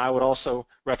 then I would also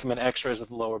recommend x-rays of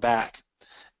the lower back.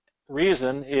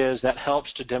 Reason is that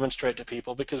helps to demonstrate to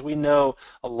people, because we know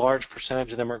a large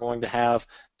percentage of them are going to have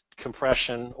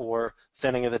compression or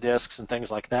thinning of the discs and things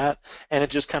like that, and it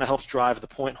just kind of helps drive the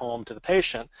point home to the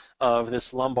patient of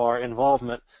this lumbar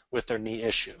involvement with their knee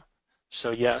issue.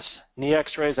 So yes, knee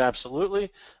x-rays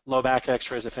absolutely, low back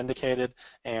x-rays if indicated,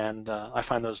 and I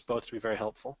find those both to be very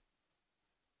helpful.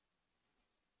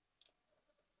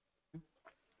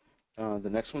 The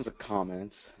next one's a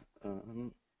comment.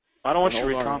 I don't want you to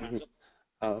read comments.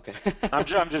 Oh, okay. I'm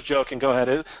just joking. Go ahead.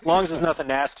 As long as it's nothing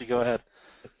nasty, go ahead.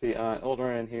 Let's see. An older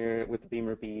man here with the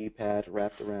Beamer B pad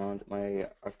wrapped around my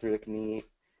arthritic knee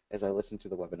as I listen to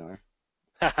the webinar.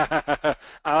 I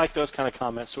like those kind of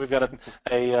comments. So we've got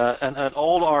an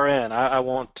old RN. I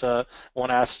won't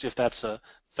ask if that's a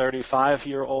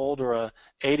 35-year-old or a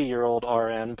 80-year-old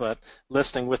RN, but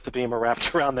listening with the Beamer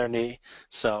wrapped around their knee.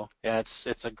 So yeah,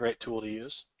 it's a great tool to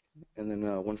use. And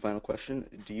then one final question: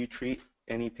 do you treat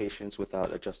any patients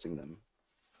without adjusting them?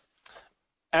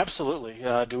 Absolutely.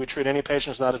 Do we treat any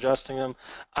patients without adjusting them?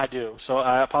 I do. So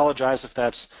I apologize if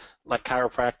that's like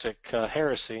chiropractic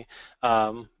heresy.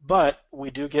 But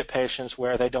we do get patients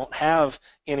where they don't have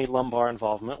any lumbar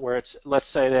involvement, where it's, let's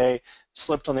say they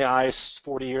slipped on the ice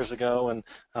 40 years ago and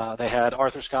they had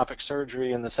arthroscopic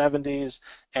surgery in the 70s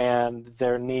and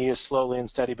their knee has slowly and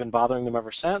steady been bothering them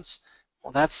ever since.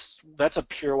 Well, that's a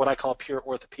pure, what I call pure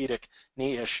orthopedic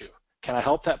knee issue. Can I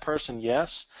help that person?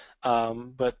 Yes.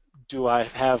 But do I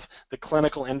have the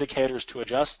clinical indicators to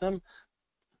adjust them?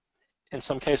 In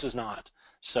some cases, not.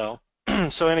 So,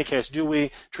 so in any case, do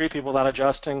we treat people without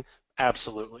adjusting?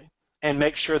 Absolutely. And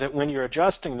make sure that when you're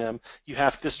adjusting them,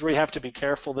 this is where you have to be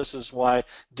careful. This is why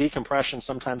decompression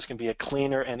sometimes can be a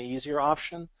cleaner and easier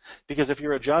option. Because if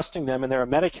you're adjusting them and they're a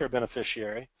Medicare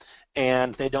beneficiary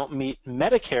and they don't meet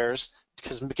Medicare's,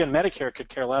 because again, Medicare could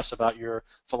care less about your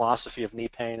philosophy of knee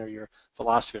pain or your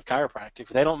philosophy of chiropractic. If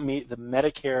they don't meet the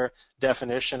Medicare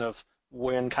definition of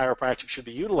when chiropractic should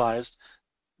be utilized,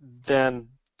 then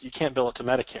you can't bill it to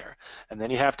Medicare. And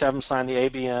then you have to have them sign the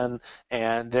ABN,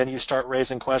 and then you start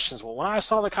raising questions. Well, when I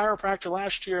saw the chiropractor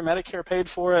last year, Medicare paid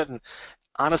for it. And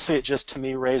honestly, it just, to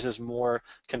me, raises more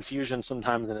confusion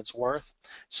sometimes than it's worth.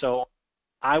 So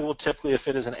I will typically, if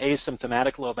it is an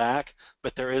asymptomatic low back,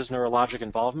 but there is neurologic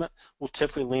involvement, will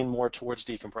typically lean more towards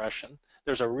decompression.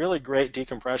 There's a really great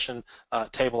decompression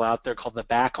table out there called the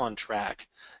Back on Track.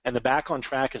 And the Back on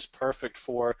Track is perfect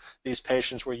for these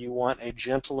patients where you want a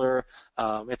gentler,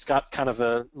 it's got kind of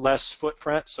a less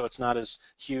footprint, so it's not as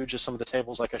huge as some of the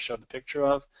tables like I showed the picture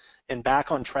of. In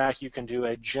Back on Track, you can do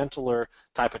a gentler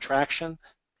type of traction.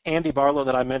 Andy Barlow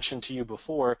that I mentioned to you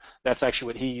before, that's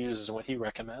actually what he uses and what he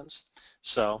recommends.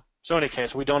 So in any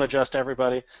case, we don't adjust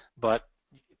everybody, but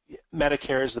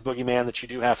Medicare is the boogeyman that you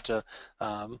do have to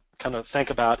kind of think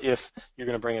about if you're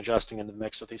going to bring adjusting into the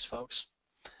mix with these folks.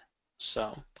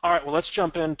 So, all right, well, let's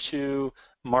jump into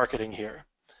marketing here.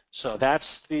 So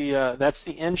that's the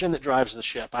engine that drives the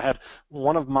ship. I had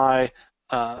one of my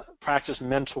practice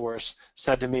mentors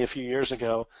said to me a few years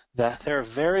ago that there are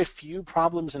very few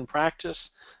problems in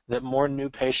practice that more new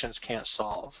patients can't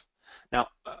solve. Now,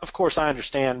 of course, I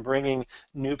understand bringing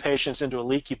new patients into a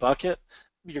leaky bucket,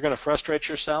 you're going to frustrate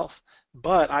yourself,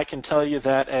 but I can tell you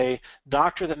that a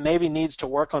doctor that maybe needs to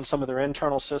work on some of their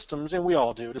internal systems, and we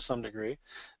all do to some degree,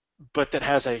 but that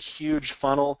has a huge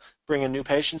funnel bringing new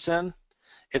patients in,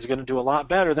 is going to do a lot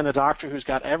better than a doctor who's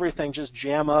got everything just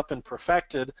jam up and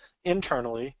perfected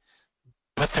internally,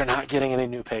 but they're not getting any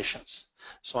new patients.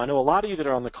 So I know a lot of you that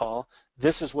are on the call,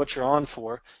 this is what you're on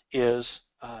for,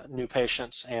 is new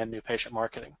patients and new patient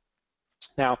marketing.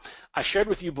 Now, I shared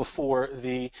with you before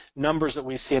the numbers that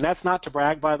we see, and that's not to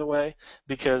brag, by the way,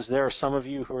 because there are some of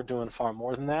you who are doing far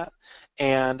more than that.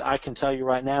 And I can tell you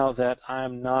right now that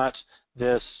I'm not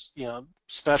this,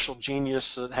 special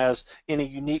genius that has any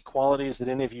unique qualities that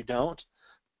any of you don't.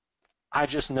 I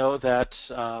just know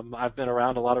that I've been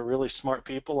around a lot of really smart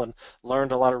people and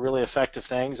learned a lot of really effective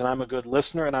things, and I'm a good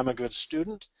listener and I'm a good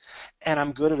student, and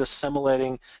I'm good at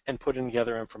assimilating and putting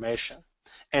together information.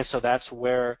 And so that's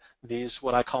where these,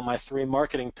 what I call my 3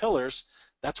 marketing pillars,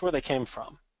 that's where they came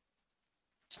from.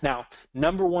 Now,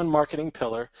 number 1 marketing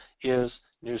pillar is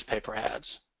newspaper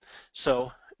ads.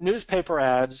 So newspaper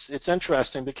ads, it's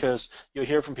interesting because you'll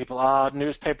hear from people,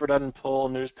 newspaper doesn't pull,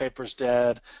 newspaper's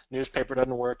dead, newspaper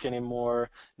doesn't work anymore,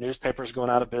 newspaper's going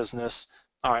out of business.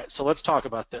 All right, so let's talk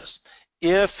about this.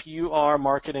 If you are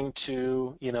marketing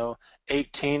to,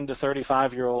 18 to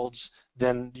 35-year-olds,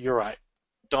 then you're right.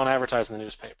 Don't advertise in the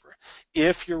newspaper.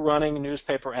 If you're running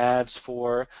newspaper ads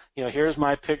for, here's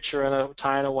my picture in a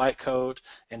tie and a white coat,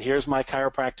 and here's my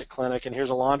chiropractic clinic, and here's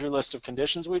a laundry list of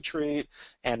conditions we treat,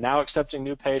 and now accepting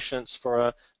new patients for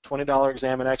a $20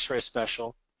 exam and x-ray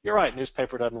special, you're right,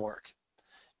 newspaper doesn't work.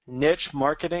 Niche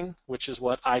marketing, which is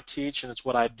what I teach and it's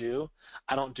what I do.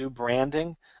 I don't do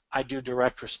branding. I do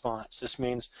direct response. This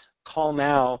means call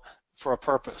now for a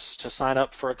purpose, to sign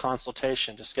up for a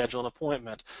consultation, to schedule an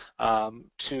appointment,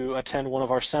 to attend one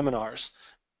of our seminars.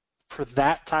 For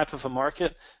that type of a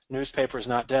market, newspaper is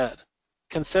not dead.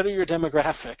 Consider your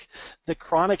demographic. The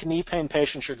chronic knee pain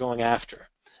patients you're going after.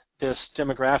 This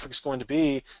demographic is going to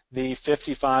be the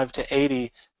 55 to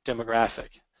 80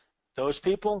 demographic. Those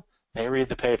people, they read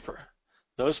the paper.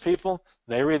 Those people,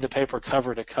 they read the paper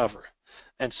cover to cover.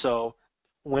 And so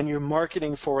when you're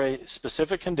marketing for a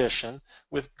specific condition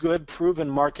with good proven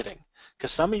marketing,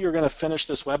 because some of you are going to finish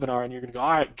this webinar and you're going to go, all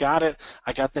right, got it,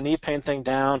 I got the knee pain thing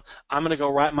down, I'm going to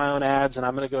go write my own ads and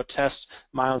I'm going to go test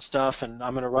my own stuff and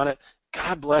I'm going to run it.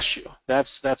 God bless you.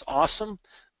 That's awesome,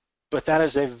 but that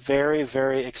is a very,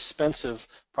 very expensive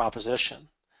proposition.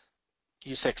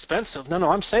 You say expensive? No,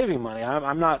 no, I'm saving money.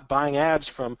 I'm not buying ads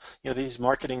from, these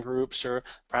marketing groups or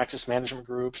practice management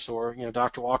groups or,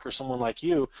 Dr. Walker, someone like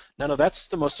you. No, no, that's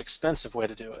the most expensive way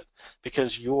to do it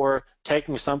because you're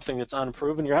taking something that's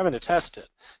unproven. You're having to test it.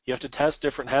 You have to test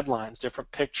different headlines,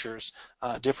 different pictures,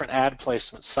 different ad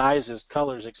placements, sizes,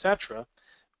 colors, etc.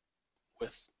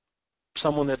 With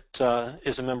someone that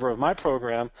is a member of my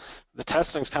program, the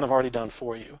testing's kind of already done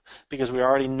for you because we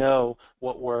already know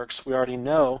what works. We already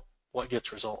know what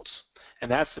gets results. And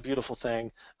that's the beautiful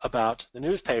thing about the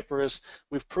newspaper is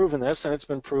we've proven this, and it's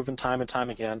been proven time and time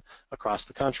again across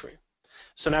the country.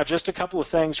 So now just a couple of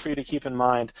things for you to keep in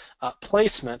mind.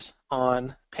 Placement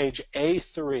on page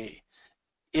A3.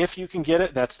 If you can get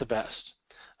it, that's the best.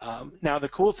 Now, the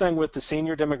cool thing with the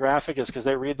senior demographic is because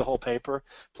they read the whole paper,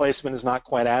 placement is not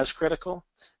quite as critical.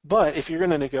 But if you're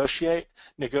going to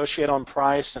negotiate on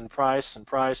price and price and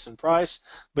price and price,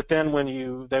 but then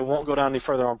when they won't go down any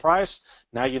further on price,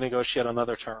 now you negotiate on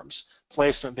other terms,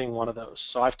 placement being one of those.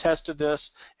 So I've tested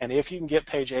this, and if you can get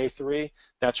page A3,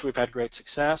 that's where we've had great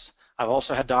success. I've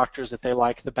also had doctors that they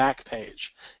like the back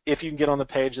page. If you can get on the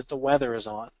page that the weather is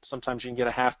on, sometimes you can get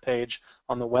a half page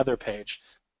on the weather page.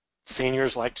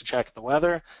 Seniors like to check the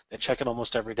weather. They check it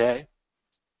almost every day.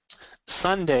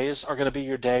 Sundays are going to be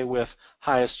your day with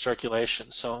highest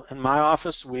circulation. So in my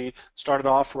office, we started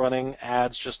off running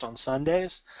ads just on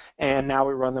Sundays, and now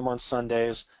we run them on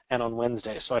Sundays and on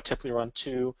Wednesdays. So I typically run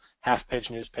 2 half-page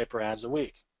newspaper ads a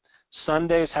week.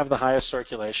 Sundays have the highest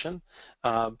circulation.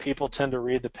 People tend to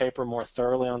read the paper more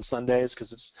thoroughly on Sundays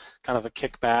because it's kind of a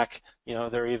kickback.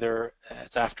 They're either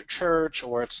it's after church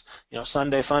or it's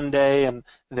Sunday fun day, and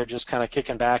they're just kind of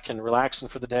kicking back and relaxing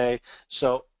for the day.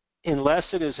 So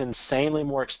unless it is insanely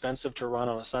more expensive to run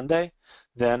on a Sunday,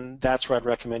 then that's where I'd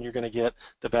recommend you're going to get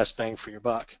the best bang for your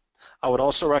buck. I would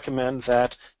also recommend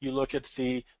that you look at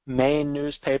the main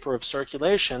newspaper of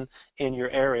circulation in your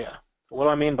area. What do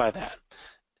I mean by that?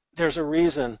 There's a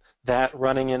reason that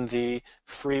running in the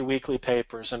free weekly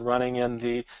papers and running in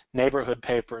the neighborhood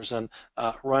papers and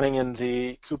running in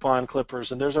the coupon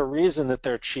clippers, and there's a reason that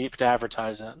they're cheap to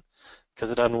advertise in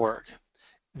because it doesn't work.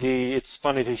 It's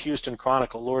funny, the Houston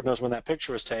Chronicle, Lord knows when that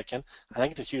picture was taken. I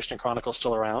think the Houston Chronicle is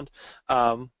still around.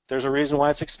 There's a reason why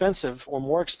it's expensive or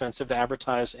more expensive to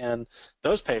advertise in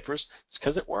those papers. It's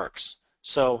because it works.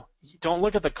 So don't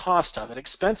look at the cost of it.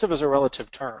 Expensive is a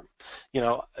relative term.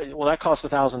 Well, that costs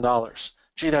 $1,000.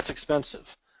 Gee, that's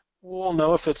expensive. Well,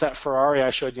 no, if it's that Ferrari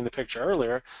I showed you in the picture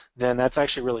earlier, then that's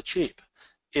actually really cheap.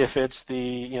 If it's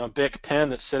the Bic pen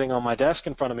that's sitting on my desk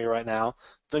in front of me right now,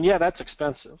 then yeah, that's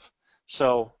expensive.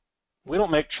 So we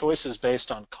don't make choices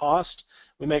based on cost.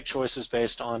 We make choices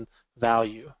based on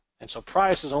value. And so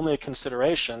price is only a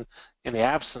consideration in the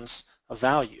absence of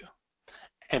value.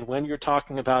 And when you're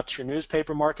talking about your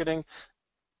newspaper marketing,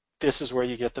 this is where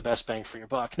you get the best bang for your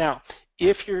buck. Now,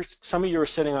 if some of you are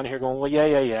sitting on here going, well,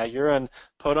 yeah, you're in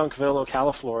Podunkville,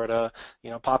 Ocala, Florida,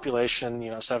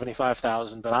 population,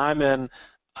 75,000, but I'm in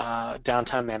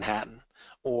downtown Manhattan,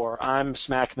 or I'm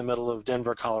smack in the middle of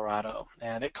Denver, Colorado,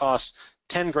 and it costs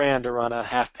 10 grand to run a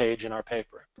half page in our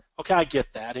paper. Okay, I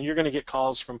get that, and you're going to get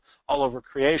calls from all over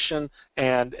creation,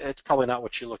 and it's probably not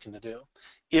what you're looking to do.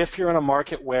 If you're in a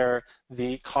market where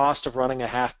the cost of running a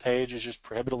half page is just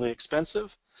prohibitively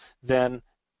expensive, then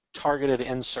targeted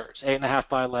inserts, 8.5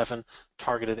 by 11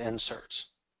 targeted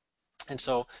inserts. And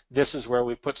so this is where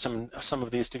we put some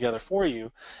of these together for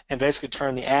you and basically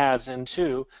turn the ads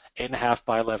into 8.5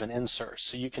 by 11 inserts.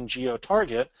 So you can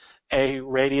geo-target a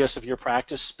radius of your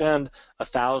practice, spend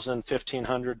 $1,000, $1,500,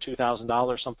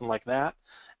 $2,000, something like that,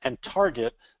 and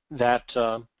target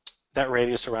that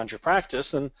radius around your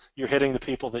practice, and you're hitting the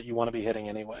people that you want to be hitting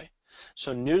anyway.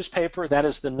 So newspaper, that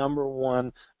is the number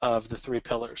one of the 3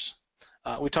 pillars.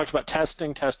 We talked about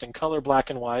testing color, black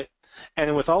and white, and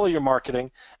then with all of your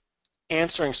marketing,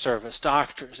 answering service,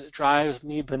 doctors, it drives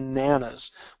me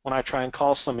bananas when I try and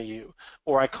call some of you,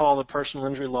 or I call the personal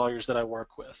injury lawyers that I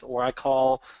work with, or I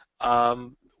call,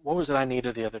 what was it I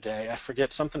needed the other day? I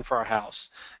forget, something for our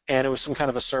house, and it was some kind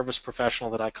of a service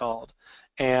professional that I called,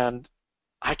 and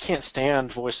I can't stand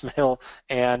voicemail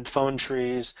and phone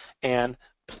trees. And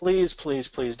please, please,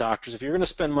 please, doctors, if you're going to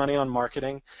spend money on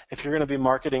marketing, if you're going to be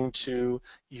marketing to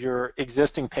your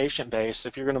existing patient base,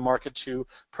 if you're going to market to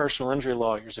personal injury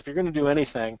lawyers, if you're going to do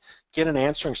anything, get an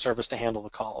answering service to handle the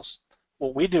calls.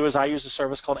 What we do is I use a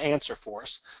service called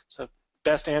AnswerForce. So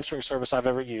best answering service I've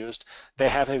ever used. They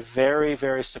have a very,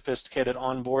 very sophisticated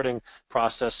onboarding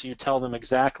process. So you tell them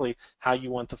exactly how you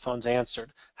want the phones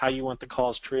answered, how you want the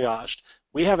calls triaged.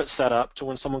 We have it set up to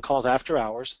when someone calls after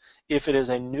hours, if it is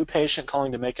a new patient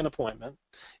calling to make an appointment,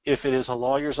 if it is a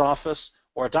lawyer's office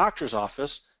or a doctor's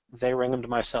office, they ring them to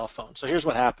my cell phone. So here's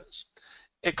what happens.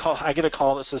 I get a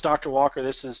call that says, Dr. Walker,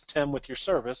 this is Tim with your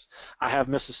service. I have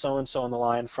Mrs. So-and-so on the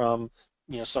line from,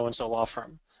 so-and-so law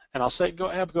firm. And I'll say, go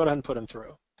ahead and put him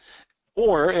through.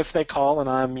 Or if they call and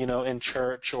I'm, in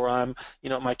church, or I'm,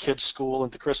 at my kid's school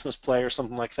at the Christmas play or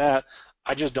something like that,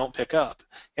 I just don't pick up.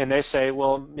 And they say,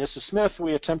 well, Mrs. Smith,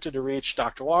 we attempted to reach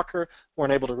Dr. Walker,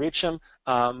 weren't able to reach him.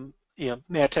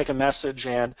 May I take a message,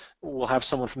 and we'll have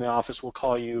someone from the office, we'll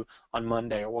call you on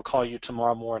Monday, or we'll call you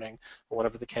tomorrow morning, or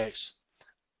whatever the case.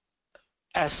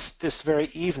 As this very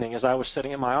evening, as I was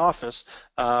sitting in my office,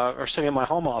 or sitting in my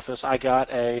home office, I got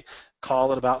a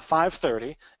call at about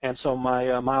 5:30, and so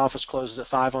my office closes at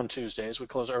 5 on Tuesdays. We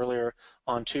close earlier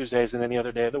on Tuesdays than any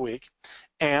other day of the week.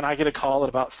 And I get a call at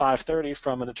about 5:30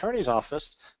 from an attorney's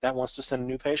office that wants to send a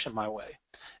new patient my way.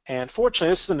 And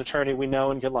fortunately, this is an attorney we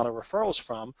know and get a lot of referrals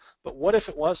from, but what if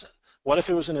it wasn't? What if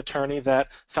it was an attorney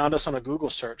that found us on a Google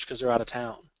search because they're out of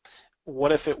town?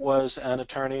 What if it was an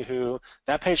attorney who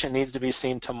that patient needs to be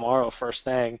seen tomorrow first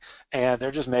thing, and they're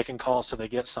just making calls till they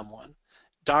get someone?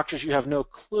 Doctors, you have no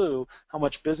clue how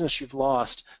much business you've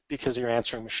lost because of your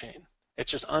answering machine.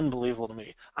 It's just unbelievable to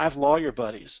me. I have lawyer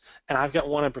buddies, and I've got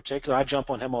one in particular. I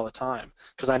jump on him all the time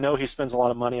because I know he spends a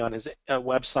lot of money on his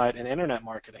website and internet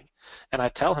marketing. And I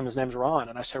tell him, his name's Ron,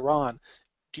 and I say, Ron,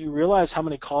 do you realize how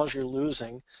many calls you're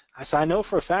losing? I said, I know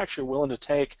for a fact you're willing to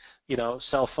take,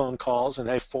 cell phone calls, and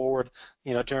they forward,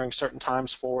 during certain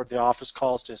times, forward the office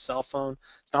calls to his cell phone.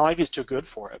 It's not like he's too good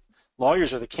for it.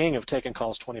 Lawyers are the king of taking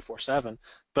calls 24/7,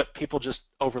 but people just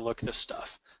overlook this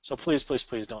stuff. So please, please,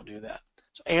 please don't do that.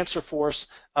 So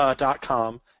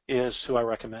AnswerForce.com is who I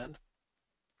recommend.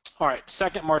 All right,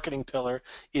 second marketing pillar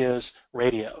is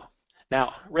radio.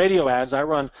 Now, radio ads, I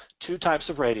run two types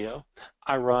of radio.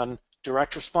 I run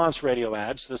direct response radio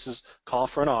ads. This is call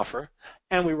for an offer.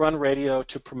 And we run radio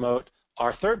to promote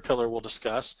our third pillar we'll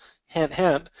discuss, hint,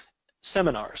 hint,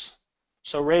 seminars.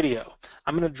 So radio,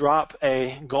 I'm going to drop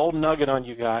a gold nugget on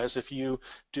you guys. If you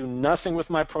do nothing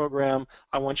with my program,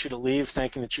 I want you to leave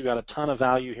thinking that you got a ton of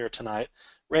value here tonight.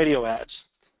 Radio ads.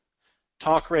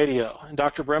 Talk radio, and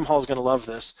Dr. Brimhall is going to love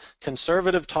this.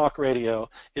 Conservative talk radio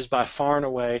is by far and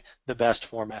away the best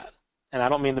format. And I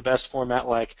don't mean the best format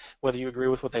like whether you agree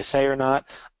with what they say or not.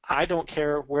 I don't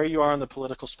care where you are on the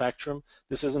political spectrum.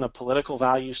 This isn't a political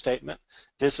value statement.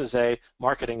 This is a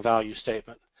marketing value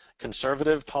statement.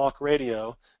 Conservative talk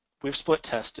radio, we've split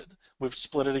tested. We've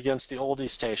split it against the oldie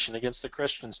station, against the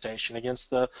Christian station, against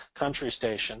the country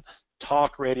station.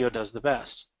 Talk radio does the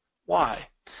best. Why?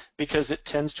 Because it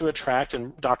tends to attract,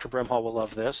 and Dr. Brimhall will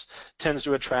love this, tends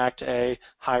to attract a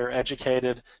higher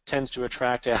educated, tends to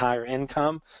attract a higher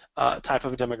income type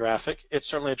of a demographic. It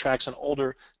certainly attracts an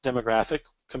older demographic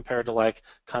compared to like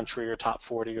country or top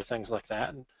 40 or things like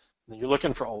that. And you're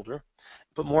looking for older.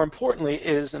 But more importantly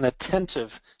is an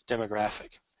attentive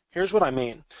demographic. Here's what I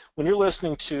mean. When you're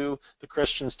listening to the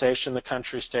Christian station, the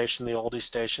country station, the oldie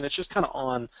station, it's just kind of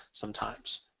on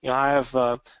sometimes. I have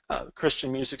a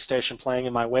Christian music station playing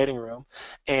in my waiting room,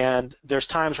 and there's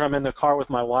times where I'm in the car with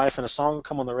my wife and a song will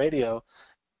come on the radio,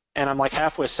 and I'm like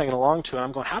halfway singing along to it.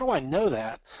 I'm going, how do I know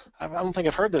that? I don't think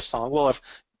I've heard this song. Well, if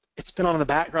it's been on in the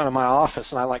background in my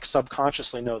office, and I like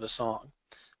subconsciously know the song,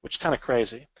 which is kind of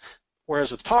crazy.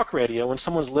 Whereas with talk radio, when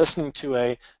someone's listening to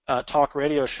a talk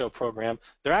radio show program,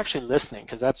 they're actually listening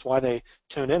because that's why they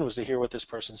tuned in, was to hear what this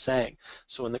person's saying.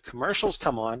 So when the commercials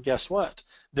come on, guess what?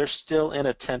 They're still in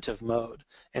attentive mode.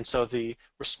 And so the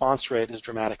response rate is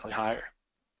dramatically higher.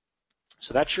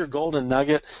 So that's your golden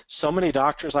nugget. So many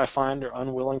doctors I find are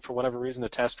unwilling for whatever reason to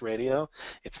test radio.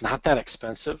 It's not that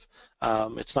expensive.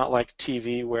 It's not like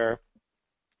TV where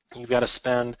you've got to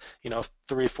spend, $300,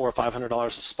 $400, $500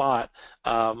 a spot.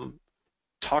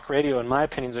 Talk radio, in my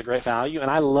opinion, is a great value,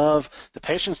 and I love the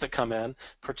patients that come in,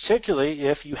 particularly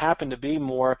if you happen to be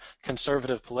more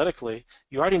conservative politically.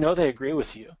 You already know they agree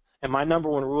with you. And my number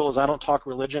one rule is I don't talk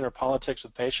religion or politics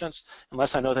with patients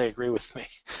unless I know they agree with me.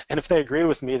 And if they agree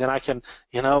with me, then I can,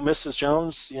 Mrs.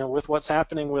 Jones, with what's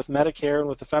happening with Medicare and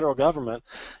with the federal government,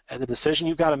 and the decision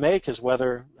you've got to make is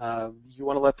whether you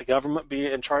want to let the government be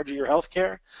in charge of your health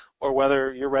care or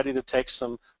whether you're ready to take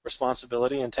some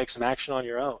responsibility and take some action on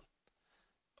your own.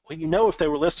 Well, if they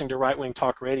were listening to right-wing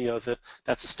talk radio,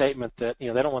 that's a statement that, they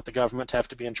don't want the government to have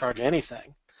to be in charge of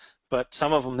anything. But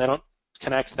some of them, they don't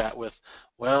connect that with,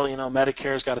 well,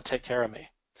 Medicare's got to take care of me.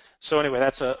 So anyway,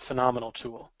 that's a phenomenal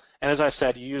tool. And as I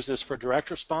said, you use this for direct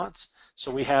response.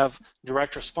 So we have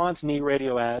direct response knee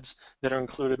radio ads that are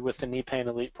included with the Knee Pain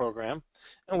Elite program.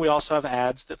 And we also have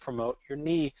ads that promote your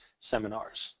knee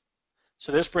seminars.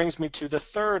 So this brings me to the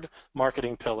third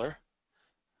marketing pillar,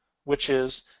 which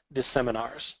is the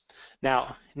seminars.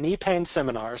 Now, knee pain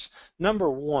seminars, number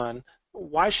one,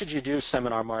 why should you do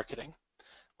seminar marketing?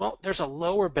 Well, there's a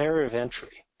lower barrier of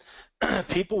entry.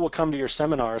 People will come to your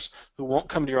seminars who won't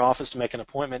come to your office to make an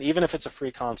appointment, even if it's a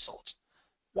free consult.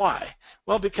 Why?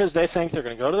 Well, because they think they're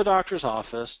going to go to the doctor's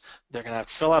office, they're going to have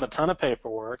to fill out a ton of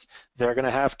paperwork, they're going to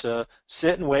have to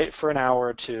sit and wait for an hour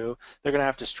or two, they're going to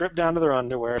have to strip down to their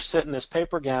underwear, sit in this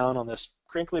paper gown on this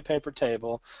crinkly paper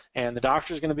table, and the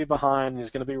doctor's going to be behind and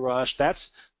he's going to be rushed.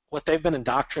 That's what they've been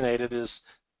indoctrinated is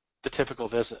the typical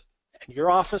visit. And your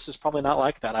office is probably not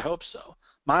like that. I hope so.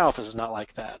 My office is not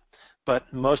like that,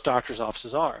 but most doctors'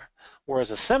 offices are.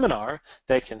 Whereas a seminar,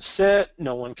 they can sit,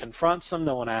 no one confronts them,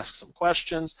 no one asks them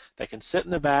questions, they can sit in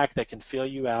the back, they can feel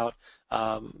you out.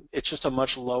 It's just a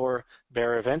much lower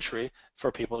barrier of entry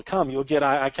for people to come. You'll get,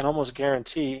 I can almost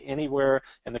guarantee anywhere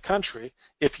in the country,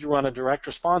 if you run a direct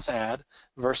response ad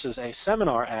versus a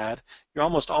seminar ad, you're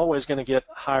almost always going to get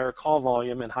higher call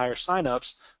volume and higher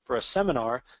signups for a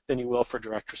seminar than you will for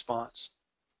direct response.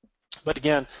 But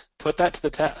again, put that to the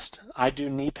test. I do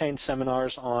knee pain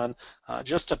seminars on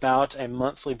just about a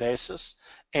monthly basis,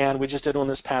 and we just did one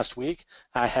this past week.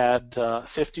 I had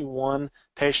 51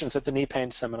 patients at the knee pain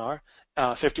seminar,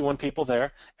 51 people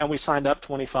there, and we signed up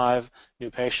 25 new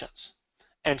patients.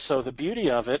 And so the beauty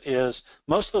of it is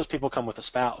most of those people come with a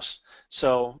spouse.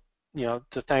 So, you know,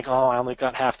 to think, oh, I only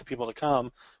got half the people to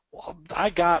come, well,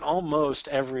 I got almost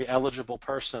every eligible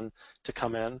person to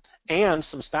come in and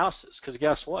some spouses, because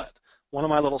guess what? One of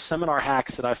my little seminar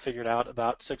hacks that I figured out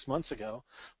about 6 months ago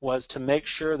was to make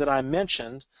sure that I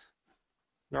mentioned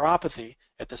neuropathy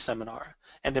at the seminar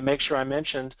and to make sure I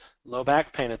mentioned low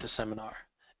back pain at the seminar.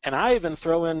 And I even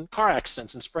throw in car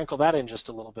accidents and sprinkle that in just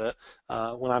a little bit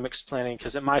when I'm explaining,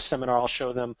 because at my seminar I'll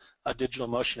show them a digital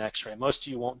motion x-ray. Most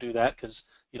of you won't do that because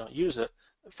you don't use it.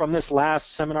 From this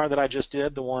last seminar that I just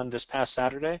did, the one this past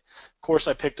Saturday, of course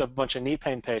I picked up a bunch of knee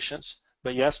pain patients,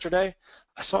 but yesterday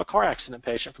I saw a car accident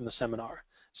patient from the seminar,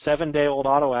 7-day-old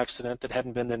auto accident that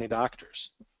hadn't been to any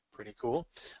doctors. Pretty cool.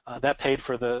 That paid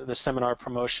for the seminar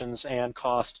promotions and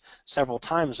cost several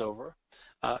times over.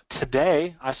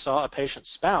 Today I saw a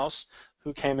patient's spouse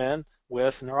who came in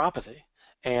with neuropathy.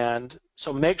 And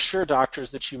so make sure,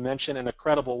 doctors, that you mention in a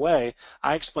credible way.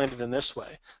 I explained it in this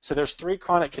way. So there's 3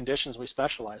 chronic conditions we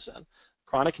specialize in: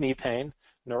 chronic knee pain,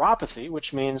 neuropathy,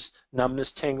 which means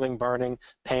numbness, tingling, burning,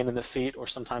 pain in the feet or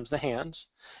sometimes the hands,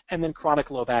 and then chronic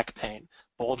low back pain,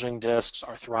 bulging discs,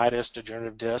 arthritis,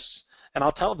 degenerative discs. And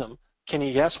I'll tell them, can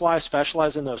you guess why I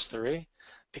specialize in those 3?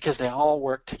 Because they all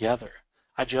work together.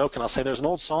 I joke and I'll say there's an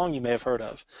old song you may have heard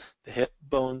of, the hip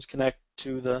bones connect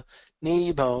to the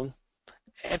knee bone.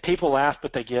 And people laugh,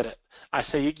 but they get it. I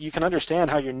say you can understand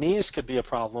how your knees could be a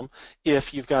problem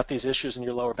if you've got these issues in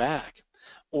your lower back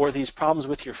or these problems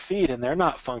with your feet and they're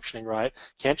not functioning right.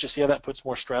 Can't you see how that puts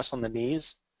more stress on the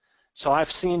knees? So I've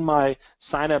seen my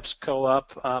signups go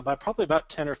up by probably about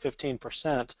 10 or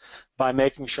 15% by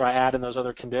making sure I add in those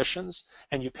other conditions,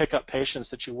 and you pick up patients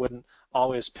that you wouldn't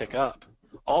always pick up.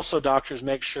 Also, doctors,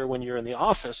 make sure when you're in the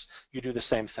office you do the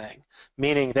same thing,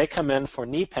 meaning they come in for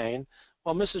knee pain.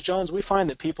 Well, Mrs. Jones, we find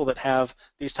that people that have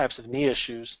these types of knee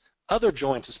issues, other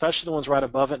joints, especially the ones right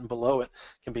above it and below it,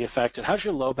 can be affected. How's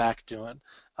your low back doing?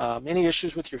 Any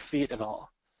issues with your feet at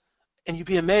all? And you'd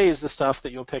be amazed the stuff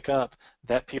that you'll pick up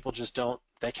that people just don't,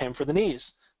 they came for the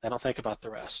knees. They don't think about the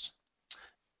rest.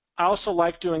 I also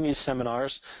like doing these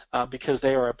seminars because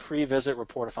they are a pre-visit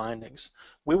report of findings.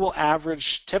 We will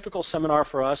average, typical seminar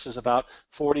for us is about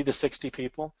 40 to 60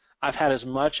 people. I've had as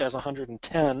much as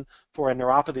 110 for a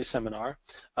neuropathy seminar.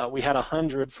 We had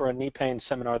 100 for a knee pain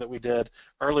seminar that we did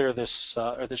earlier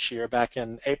this year, back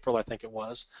in April, I think it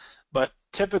was. But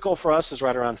typical for us is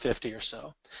right around 50 or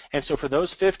so. And so for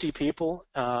those 50 people,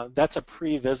 that's a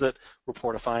pre-visit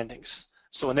report of findings.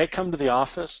 So when they come to the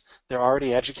office, they're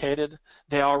already educated,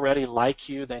 they already like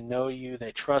you, they know you,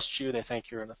 they trust you, they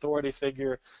think you're an authority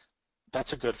figure.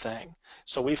 That's a good thing.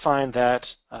 So we find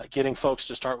that getting folks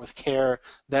to start with care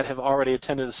that have already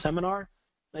attended a seminar,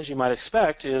 as you might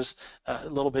expect, is a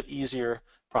little bit easier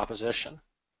proposition.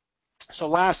 So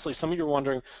lastly, some of you are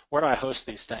wondering, where do I host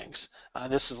these things?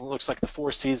 Looks like the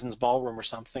Four Seasons Ballroom or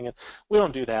something, and we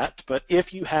don't do that. But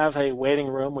if you have a waiting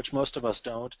room, which most of us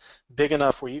don't, big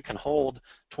enough where you can hold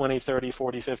 20, 30,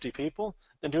 40, 50 people,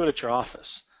 then do it at your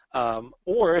office.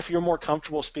 Or if you're more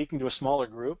comfortable speaking to a smaller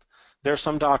group, there are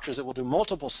some doctors that will do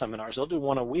multiple seminars. They'll do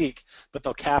one a week, but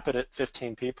they'll cap it at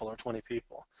 15 people or 20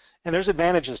 people. And there's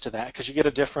advantages to that because you get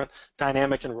a different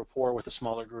dynamic and rapport with a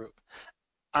smaller group.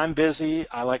 I'm busy.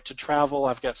 I like to travel.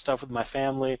 I've got stuff with my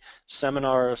family,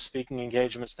 seminars, speaking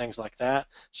engagements, things like that.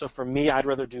 So for me, I'd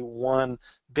rather do one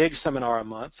big seminar a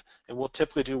month, and we'll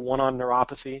typically do one on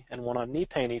neuropathy and one on knee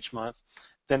pain each month,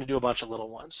 than to do a bunch of little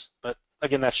ones. But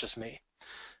again, that's just me.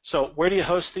 So where do you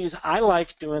host these? I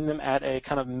like doing them at a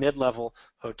kind of mid-level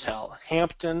hotel.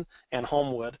 Hampton and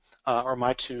Homewood are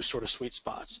my two sort of sweet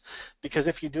spots. Because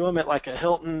if you do them at like a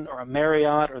Hilton or a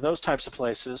Marriott or those types of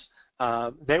places,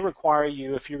 they require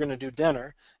you, if you're going to do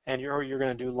dinner and you're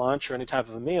going to do lunch or any type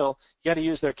of a meal, you got to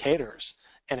use their caterers.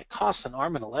 And it costs an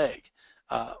arm and a leg.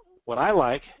 What I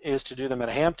like is to do them at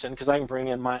a Hampton because I can bring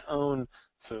in my own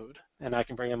food and I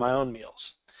can bring in my own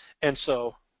meals. And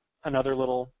so another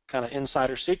little kind of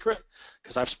insider secret,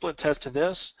 because I've split tested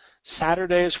this,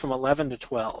 Saturdays from 11 to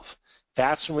 12.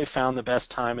 That's when we found the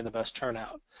best time and the best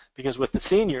turnout. Because with the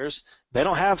seniors, they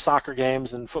don't have soccer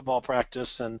games and football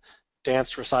practice and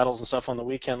dance recitals and stuff on the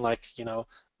weekend like,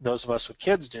 those of us with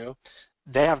kids do.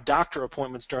 They have doctor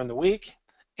appointments during the week.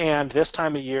 And this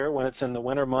time of year, when it's in the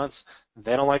winter months,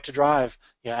 they don't like to drive,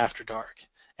 after dark.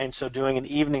 And so doing an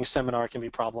evening seminar can be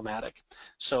problematic.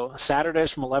 So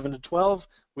Saturdays from 11 to 12,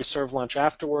 we serve lunch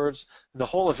afterwards. The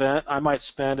whole event, I might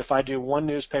spend, if I do one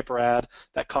newspaper ad,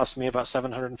 that costs me about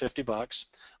 $750.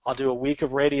 I'll do a week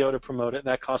of radio to promote it.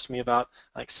 That costs me about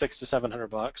like $600 to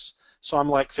 $700. So I'm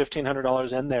like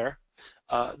 $1,500 in there.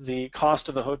 The cost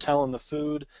of the hotel and the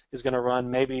food is going to run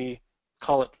maybe,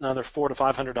 call it another $400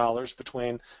 to $500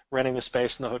 between renting the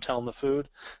space and the hotel and the food.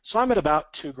 So I'm at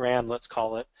about $2,000, let's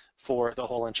call it, for the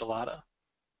whole enchilada.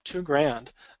 $2,000.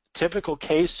 Typical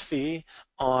case fee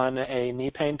on a knee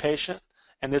pain patient,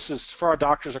 and this is for our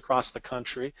doctors across the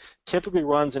country, typically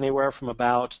runs anywhere from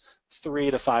about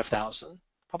 $3,000 to $5,000.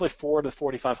 Probably $400 to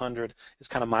 $4,500 is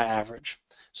kind of my average.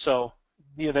 So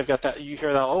they've got that. You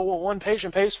hear that, oh, well, one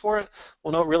patient pays for it.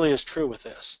 Well, no, it really is true with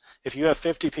this. If you have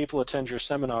 50 people attend your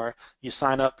seminar, you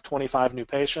sign up 25 new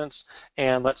patients,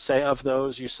 and let's say of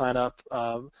those you sign up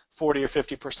 40 or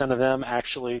 50% of them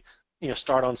actually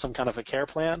start on some kind of a care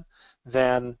plan,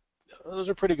 then those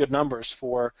are pretty good numbers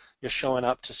for you showing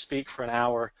up to speak for an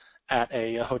hour at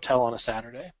a hotel on a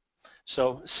Saturday.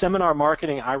 So seminar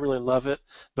marketing, I really love it,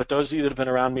 but those of you that have been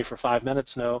around me for 5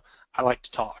 minutes know I like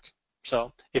to talk.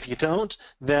 So if you don't,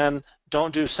 then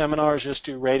don't do seminars, just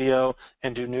do radio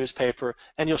and do newspaper,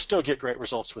 and you'll still get great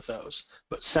results with those.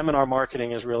 But seminar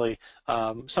marketing is really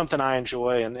something I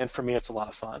enjoy, and for me it's a lot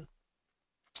of fun.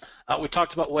 We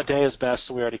talked about what day is best,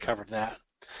 so we already covered that.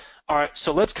 All right,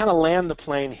 so let's kind of land the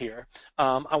plane here.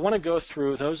 I want to go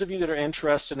through those of you that are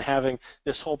interested in having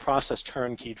this whole process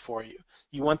turnkeyed for you.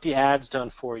 You want the ads done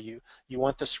for you. You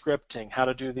want the scripting, how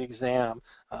to do the exam,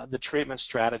 the treatment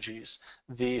strategies,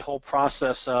 the whole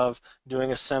process of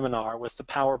doing a seminar with the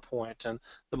PowerPoint and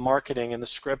the marketing and the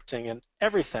scripting and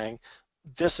everything.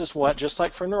 This is what, just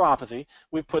like for neuropathy,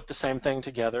 we put the same thing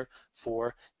together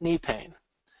for knee pain.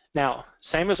 Now,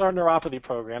 same as our neuropathy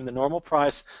program, the normal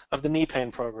price of the knee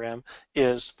pain program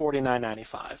is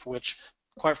 $49.95, which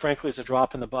quite frankly is a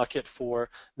drop in the bucket for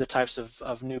the types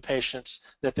of new patients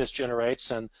that this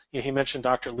generates. And he mentioned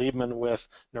Dr. Liebman with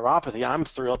neuropathy. I'm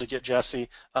thrilled to get Jesse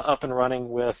up and running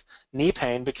with knee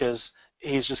pain because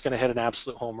he's just going to hit an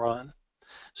absolute home run.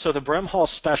 So the Brimhall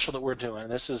special that we're doing,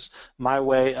 this is my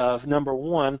way of, number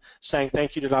one, saying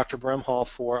thank you to Dr. Brimhall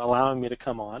for allowing me to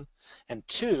come on, and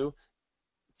two,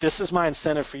 this is my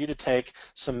incentive for you to take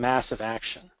some massive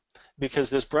action, because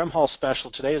this Brimhall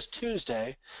special, today is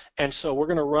Tuesday, and so we're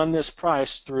going to run this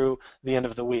price through the end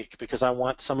of the week because I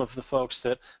want some of the folks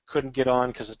that couldn't get on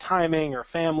because of timing or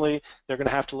family, they're going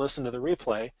to have to listen to the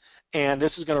replay, and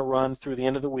this is going to run through the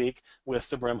end of the week with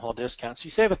the Brimhall discounts.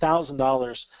 You save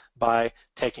 $1,000 by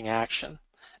taking action.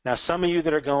 Now, some of you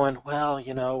that are going, well,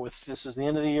 with this is the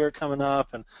end of the year coming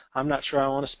up, and I'm not sure I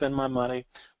want to spend my money,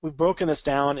 we've broken this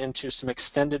down into some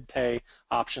extended pay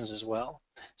options as well.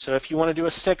 So if you want to do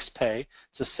a 6 pay,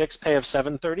 it's a 6 pay of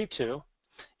 $732.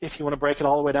 If you want to break it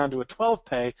all the way down to a 12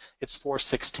 pay, it's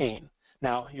 $416.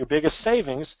 Now, your biggest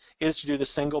savings is to do the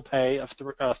single pay of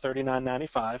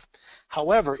 $39.95.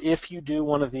 However, if you do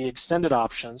one of the extended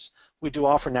options, we do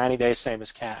offer 90 days same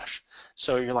as cash.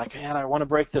 So you're like, man, I want to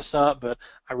break this up, but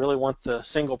I really want the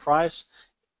single price.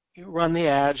 You run the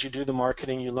ads, you do the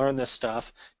marketing, you learn this stuff.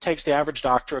 It takes the average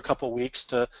doctor a couple weeks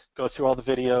to go through all the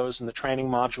videos and the training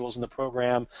modules in the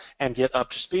program and get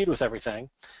up to speed with everything.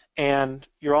 And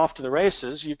you're off to the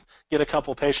races. You get a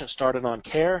couple patients started on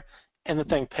care, and the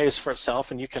thing pays for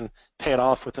itself, and you can pay it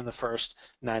off within the first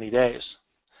 90 days.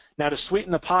 Now, to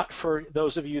sweeten the pot for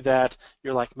those of you that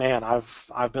you're like, man,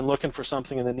 I've been looking for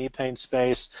something in the knee pain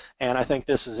space, and I think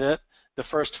this is it. The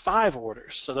first 5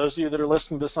 orders. So those of you that are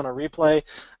listening to this on a replay,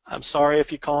 I'm sorry if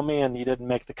you call me and you didn't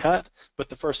make the cut, but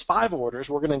the first 5 orders,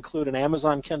 we're going to include an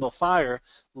Amazon Kindle Fire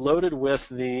loaded with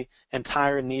the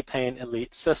entire Knee Pain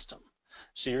Elite system.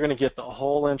 So you're going to get the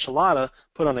whole enchilada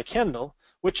put on a Kindle,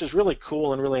 which is really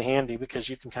cool and really handy because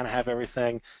you can kind of have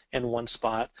everything in one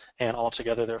spot and all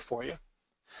together there for you.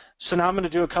 So now I'm going to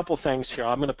do a couple things here.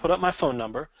 I'm going to put up my phone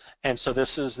number, and so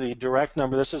this is the direct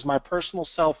number. This is my personal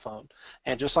cell phone,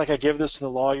 and just like I give this to the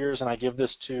lawyers and I give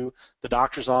this to the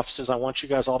doctor's offices, I want you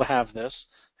guys all to have this.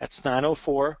 That's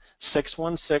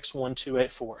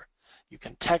 904-616-1284. You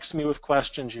can text me with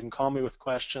questions, you can call me with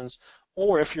questions,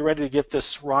 or if you're ready to get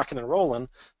this rocking and rolling,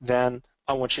 then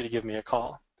I want you to give me a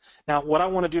call. Now, what I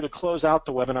want to do to close out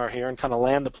the webinar here and kind of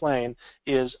land the plane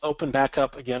is open back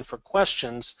up again for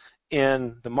questions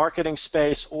in the marketing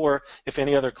space, or if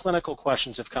any other clinical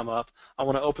questions have come up, I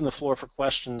want to open the floor for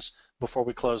questions before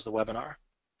we close the webinar.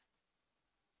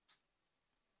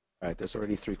 All right, there's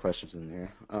already 3 questions in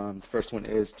there. The first one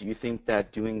is, do you think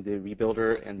that doing the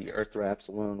Rebuilder and the Earth Wraps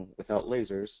alone without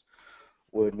lasers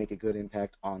would make a good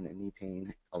impact on knee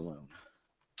pain alone?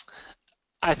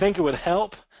 I think it would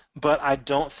help, but I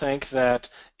don't think that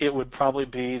it would probably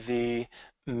be the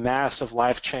massive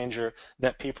life changer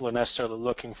that people are necessarily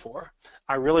looking for.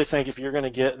 I really think if you're going to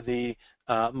get the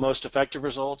most effective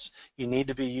results, you need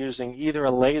to be using either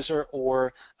a laser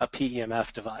or a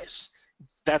PEMF device.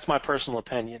 That's my personal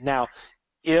opinion. Now,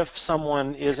 if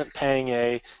someone isn't paying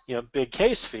a big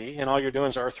case fee and all you're doing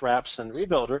is Earth Wraps and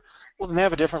Rebuilder, well, then they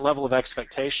have a different level of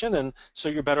expectation, and so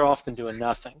you're better off than doing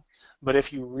nothing. But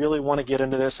if you really want to get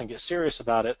into this and get serious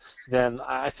about it, then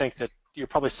I think that you're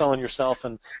probably selling yourself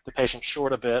and the patient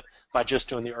short a bit by just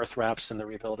doing the Earth Wraps and the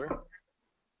Rebuilder.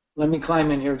 Let me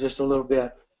climb in here just a little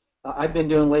bit. I've been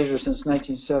doing laser since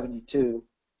 1972,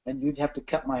 and you'd have to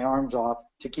cut my arms off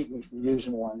to keep me from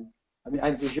using one. I mean,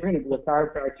 if you're going to be a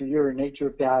chiropractor, you're a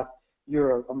naturopath,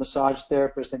 you're a massage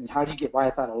therapist. I mean, how do you get by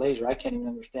without a laser? I can't even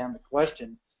understand the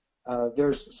question.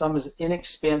 There's some as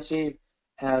inexpensive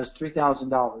as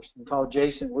 $3,000. You call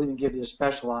Jason, we'll even give you a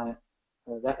special on it.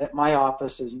 That at my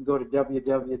office is you can go to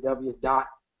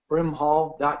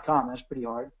www.brimhall.com. That's pretty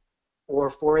hard.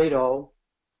 Or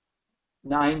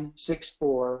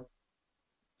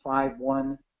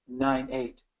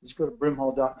 480-964-5198. Just go to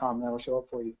brimhall.com. That'll show up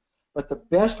for you. But the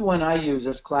best one I use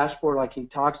is Class 4, like he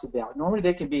talks about. Normally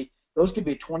those could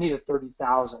be 20 to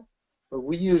 30,000. But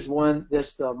we use one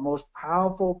that's the most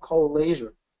powerful cold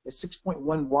laser. It's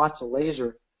 6.1 watts of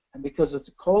laser. And because it's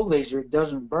a cold laser, it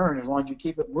doesn't burn. As long as you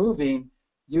keep it moving,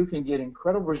 you can get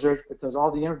incredible results because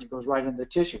all the energy goes right into the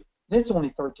tissue. And it's only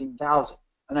 13,000.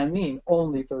 And I mean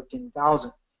only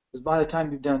 13,000. Because by the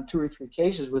time you've done 2 or 3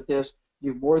 cases with this,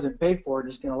 you've more than paid for it.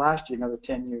 It's going to last you another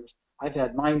 10 years. I've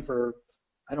had mine for,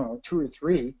 I don't know, 2 or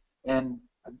 3, and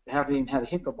I haven't even had a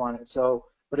hiccup on it. So,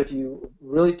 but if you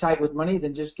really tight with money,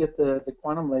 then just get the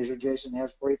quantum laser Jason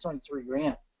has for you. It's only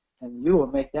 $3,000, and you will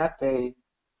make that pay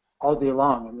all day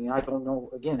long. I mean, I don't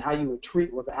know, again, how you would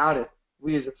treat without it.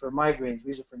 We use it for migraines. We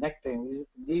use it for neck pain. We use it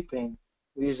for knee pain.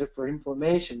 We use it for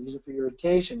inflammation. We use it for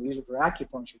irritation. We use it for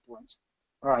acupuncture points.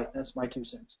 All right, that's my 2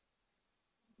 cents.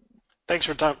 Thanks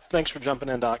for jumping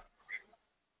in, Doc.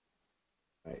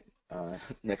 All right.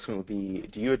 Next one would be,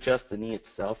 do you adjust the knee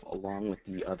itself along with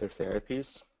the other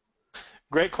therapies?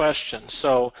 Great question.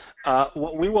 So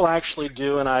what we will actually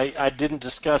do, and I didn't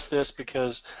discuss this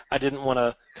because I didn't want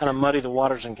to kind of muddy the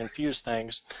waters and confuse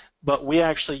things, but we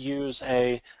actually use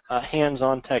a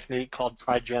hands-on technique called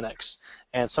Trigenics.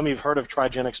 And some of you have heard of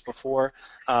Trigenics before.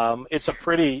 It's a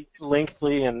pretty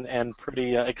lengthy and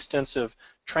pretty extensive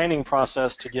training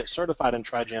process to get certified in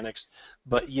Trigenics.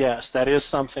 But yes, that is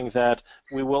something that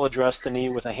we will address the knee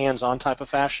with a hands-on type of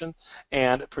fashion.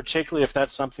 And particularly if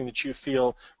that's something that you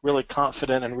feel really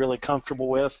confident and really comfortable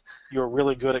with, you're a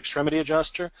really good extremity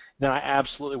adjuster, then I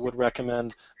absolutely would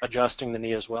recommend adjusting the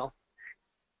knee as well.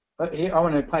 But here, I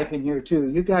want to pipe in here too.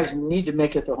 You guys need to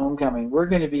make it to homecoming. We're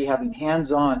going to be having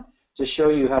hands-on to show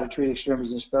you how to treat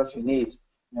extremities and especially knees.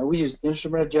 Now, we use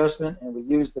instrument adjustment and we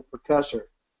use the percussor.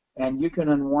 And you can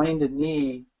unwind a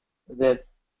knee that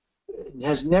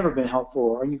has never been helpful.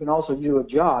 Or you can also do a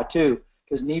jaw too,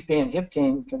 because knee pain, hip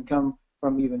pain can come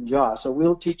from even jaw. So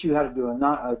we'll teach you how to do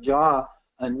a jaw,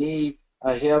 a knee,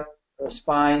 a hip, a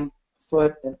spine,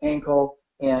 foot, an ankle.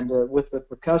 And with the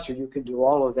percussor, you can do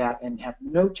all of that and have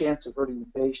no chance of hurting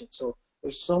the patient. So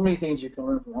there's so many things you can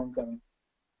learn from homecoming.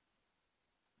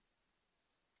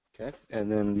 Okay, and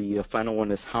then the final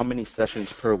one is, how many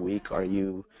sessions per week are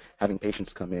you having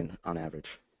patients come in on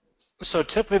average? So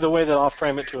typically the way that I'll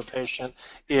frame it to a patient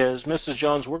is, Mrs.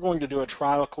 Jones, we're going to do a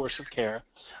trial course of care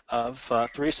of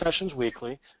 3 sessions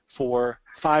weekly for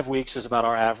 5 weeks is about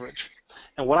our average.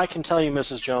 And what I can tell you,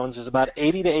 Mrs. Jones, is about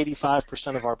 80 to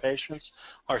 85% of our patients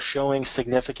are showing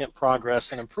significant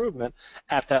progress and improvement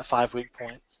at that 5-week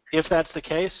point. If that's the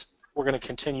case, we're going to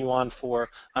continue on for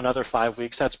another 5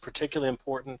 weeks. That's particularly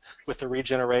important with the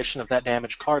regeneration of that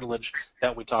damaged cartilage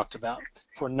that we talked about.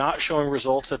 If we're not showing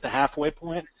results at the halfway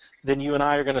point, then you and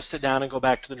I are going to sit down and go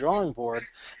back to the drawing board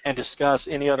and discuss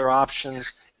any other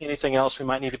options, anything else we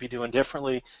might need to be doing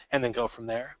differently, and then go from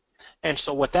there. And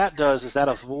so what that does is that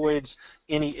avoids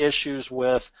any issues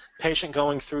with patient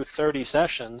going through 30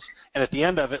 sessions, and at the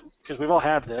end of it, because we've all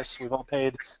had this, we've all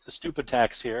paid the stupid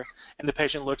tax here, and the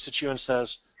patient looks at you and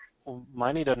says, well,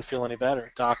 my knee doesn't feel any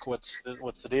better. Doc, what's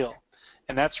the deal?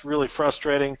 And that's really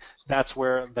frustrating. That's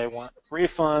where they want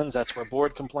refunds. That's where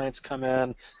board complaints come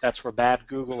in. That's where bad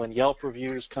Google and Yelp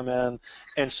reviews come in.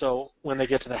 And so when they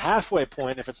get to the halfway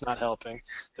point, if it's not helping,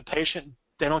 the patient,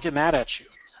 they don't get mad at you.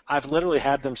 I've literally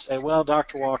had them say, well,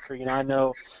 Dr. Walker, I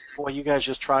know, boy, you guys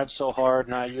just tried so hard,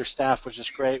 and your staff was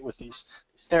just great with these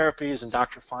therapies, and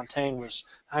Dr. Fontaine was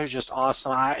just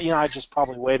awesome. I just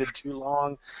probably waited too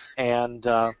long, and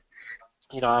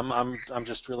I'm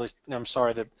just really, I'm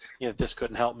sorry that this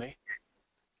couldn't help me.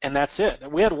 And that's it.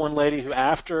 We had one lady who,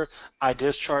 after I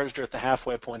discharged her at the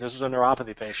halfway point, this was a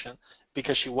neuropathy patient,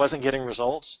 because she wasn't getting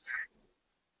results,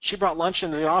 she brought lunch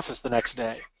into the office the next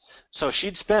day. So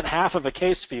she'd spent half of a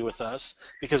case fee with us,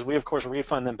 because we, of course,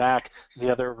 refund them back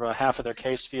the other half of their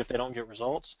case fee if they don't get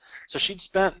results. So she'd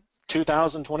spent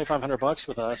 $2,000, $2,500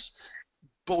 with us,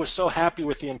 but was so happy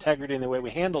with the integrity and the way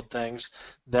we handled things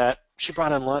that she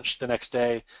brought in lunch the next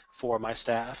day for my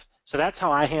staff. So that's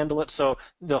how I handle it. So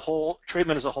the whole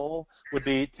treatment as a whole would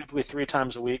be typically 3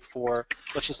 times a week for,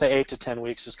 let's just say, 8 to 10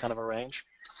 weeks is kind of a range.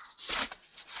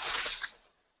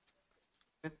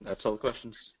 That's all the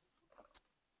questions.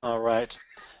 All right.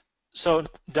 So,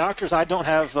 doctors, I don't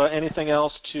have anything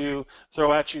else to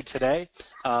throw at you today.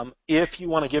 If you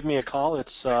want to give me a call,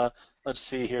 it's, let's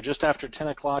see here, just after 10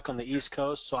 o'clock on the East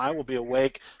Coast, so I will be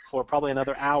awake for probably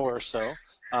another hour or so.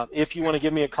 If you want to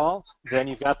give me a call, then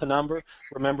you've got the number.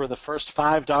 Remember, the first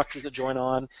 5 doctors that join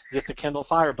on get the Kindle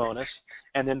Fire bonus,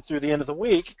 and then through the end of the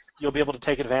week, you'll be able to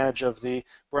take advantage of the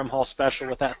Brimhall special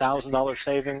with that $1,000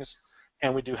 savings.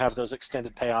 And we do have those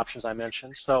extended pay options I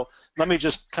mentioned. So let me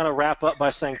just kind of wrap up by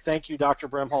saying thank you, Dr.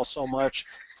 Brimhall, so much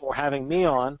for having me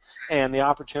on and the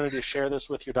opportunity to share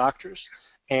this with your doctors.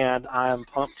 And I'm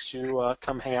pumped to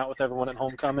come hang out with everyone at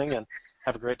Homecoming and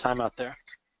have a great time out there.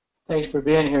 Thanks for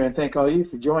being here, and thank all you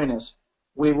for joining us.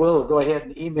 We will go ahead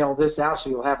and email this out so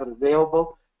you'll have it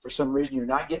available. For some reason you're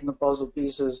not getting the puzzle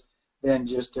pieces, then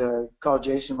just call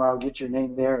Jason tomorrow, get your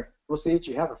name there. We'll see that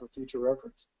you have it for future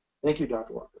reference. Thank you,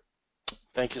 Dr. Walker.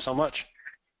 Thank you so much.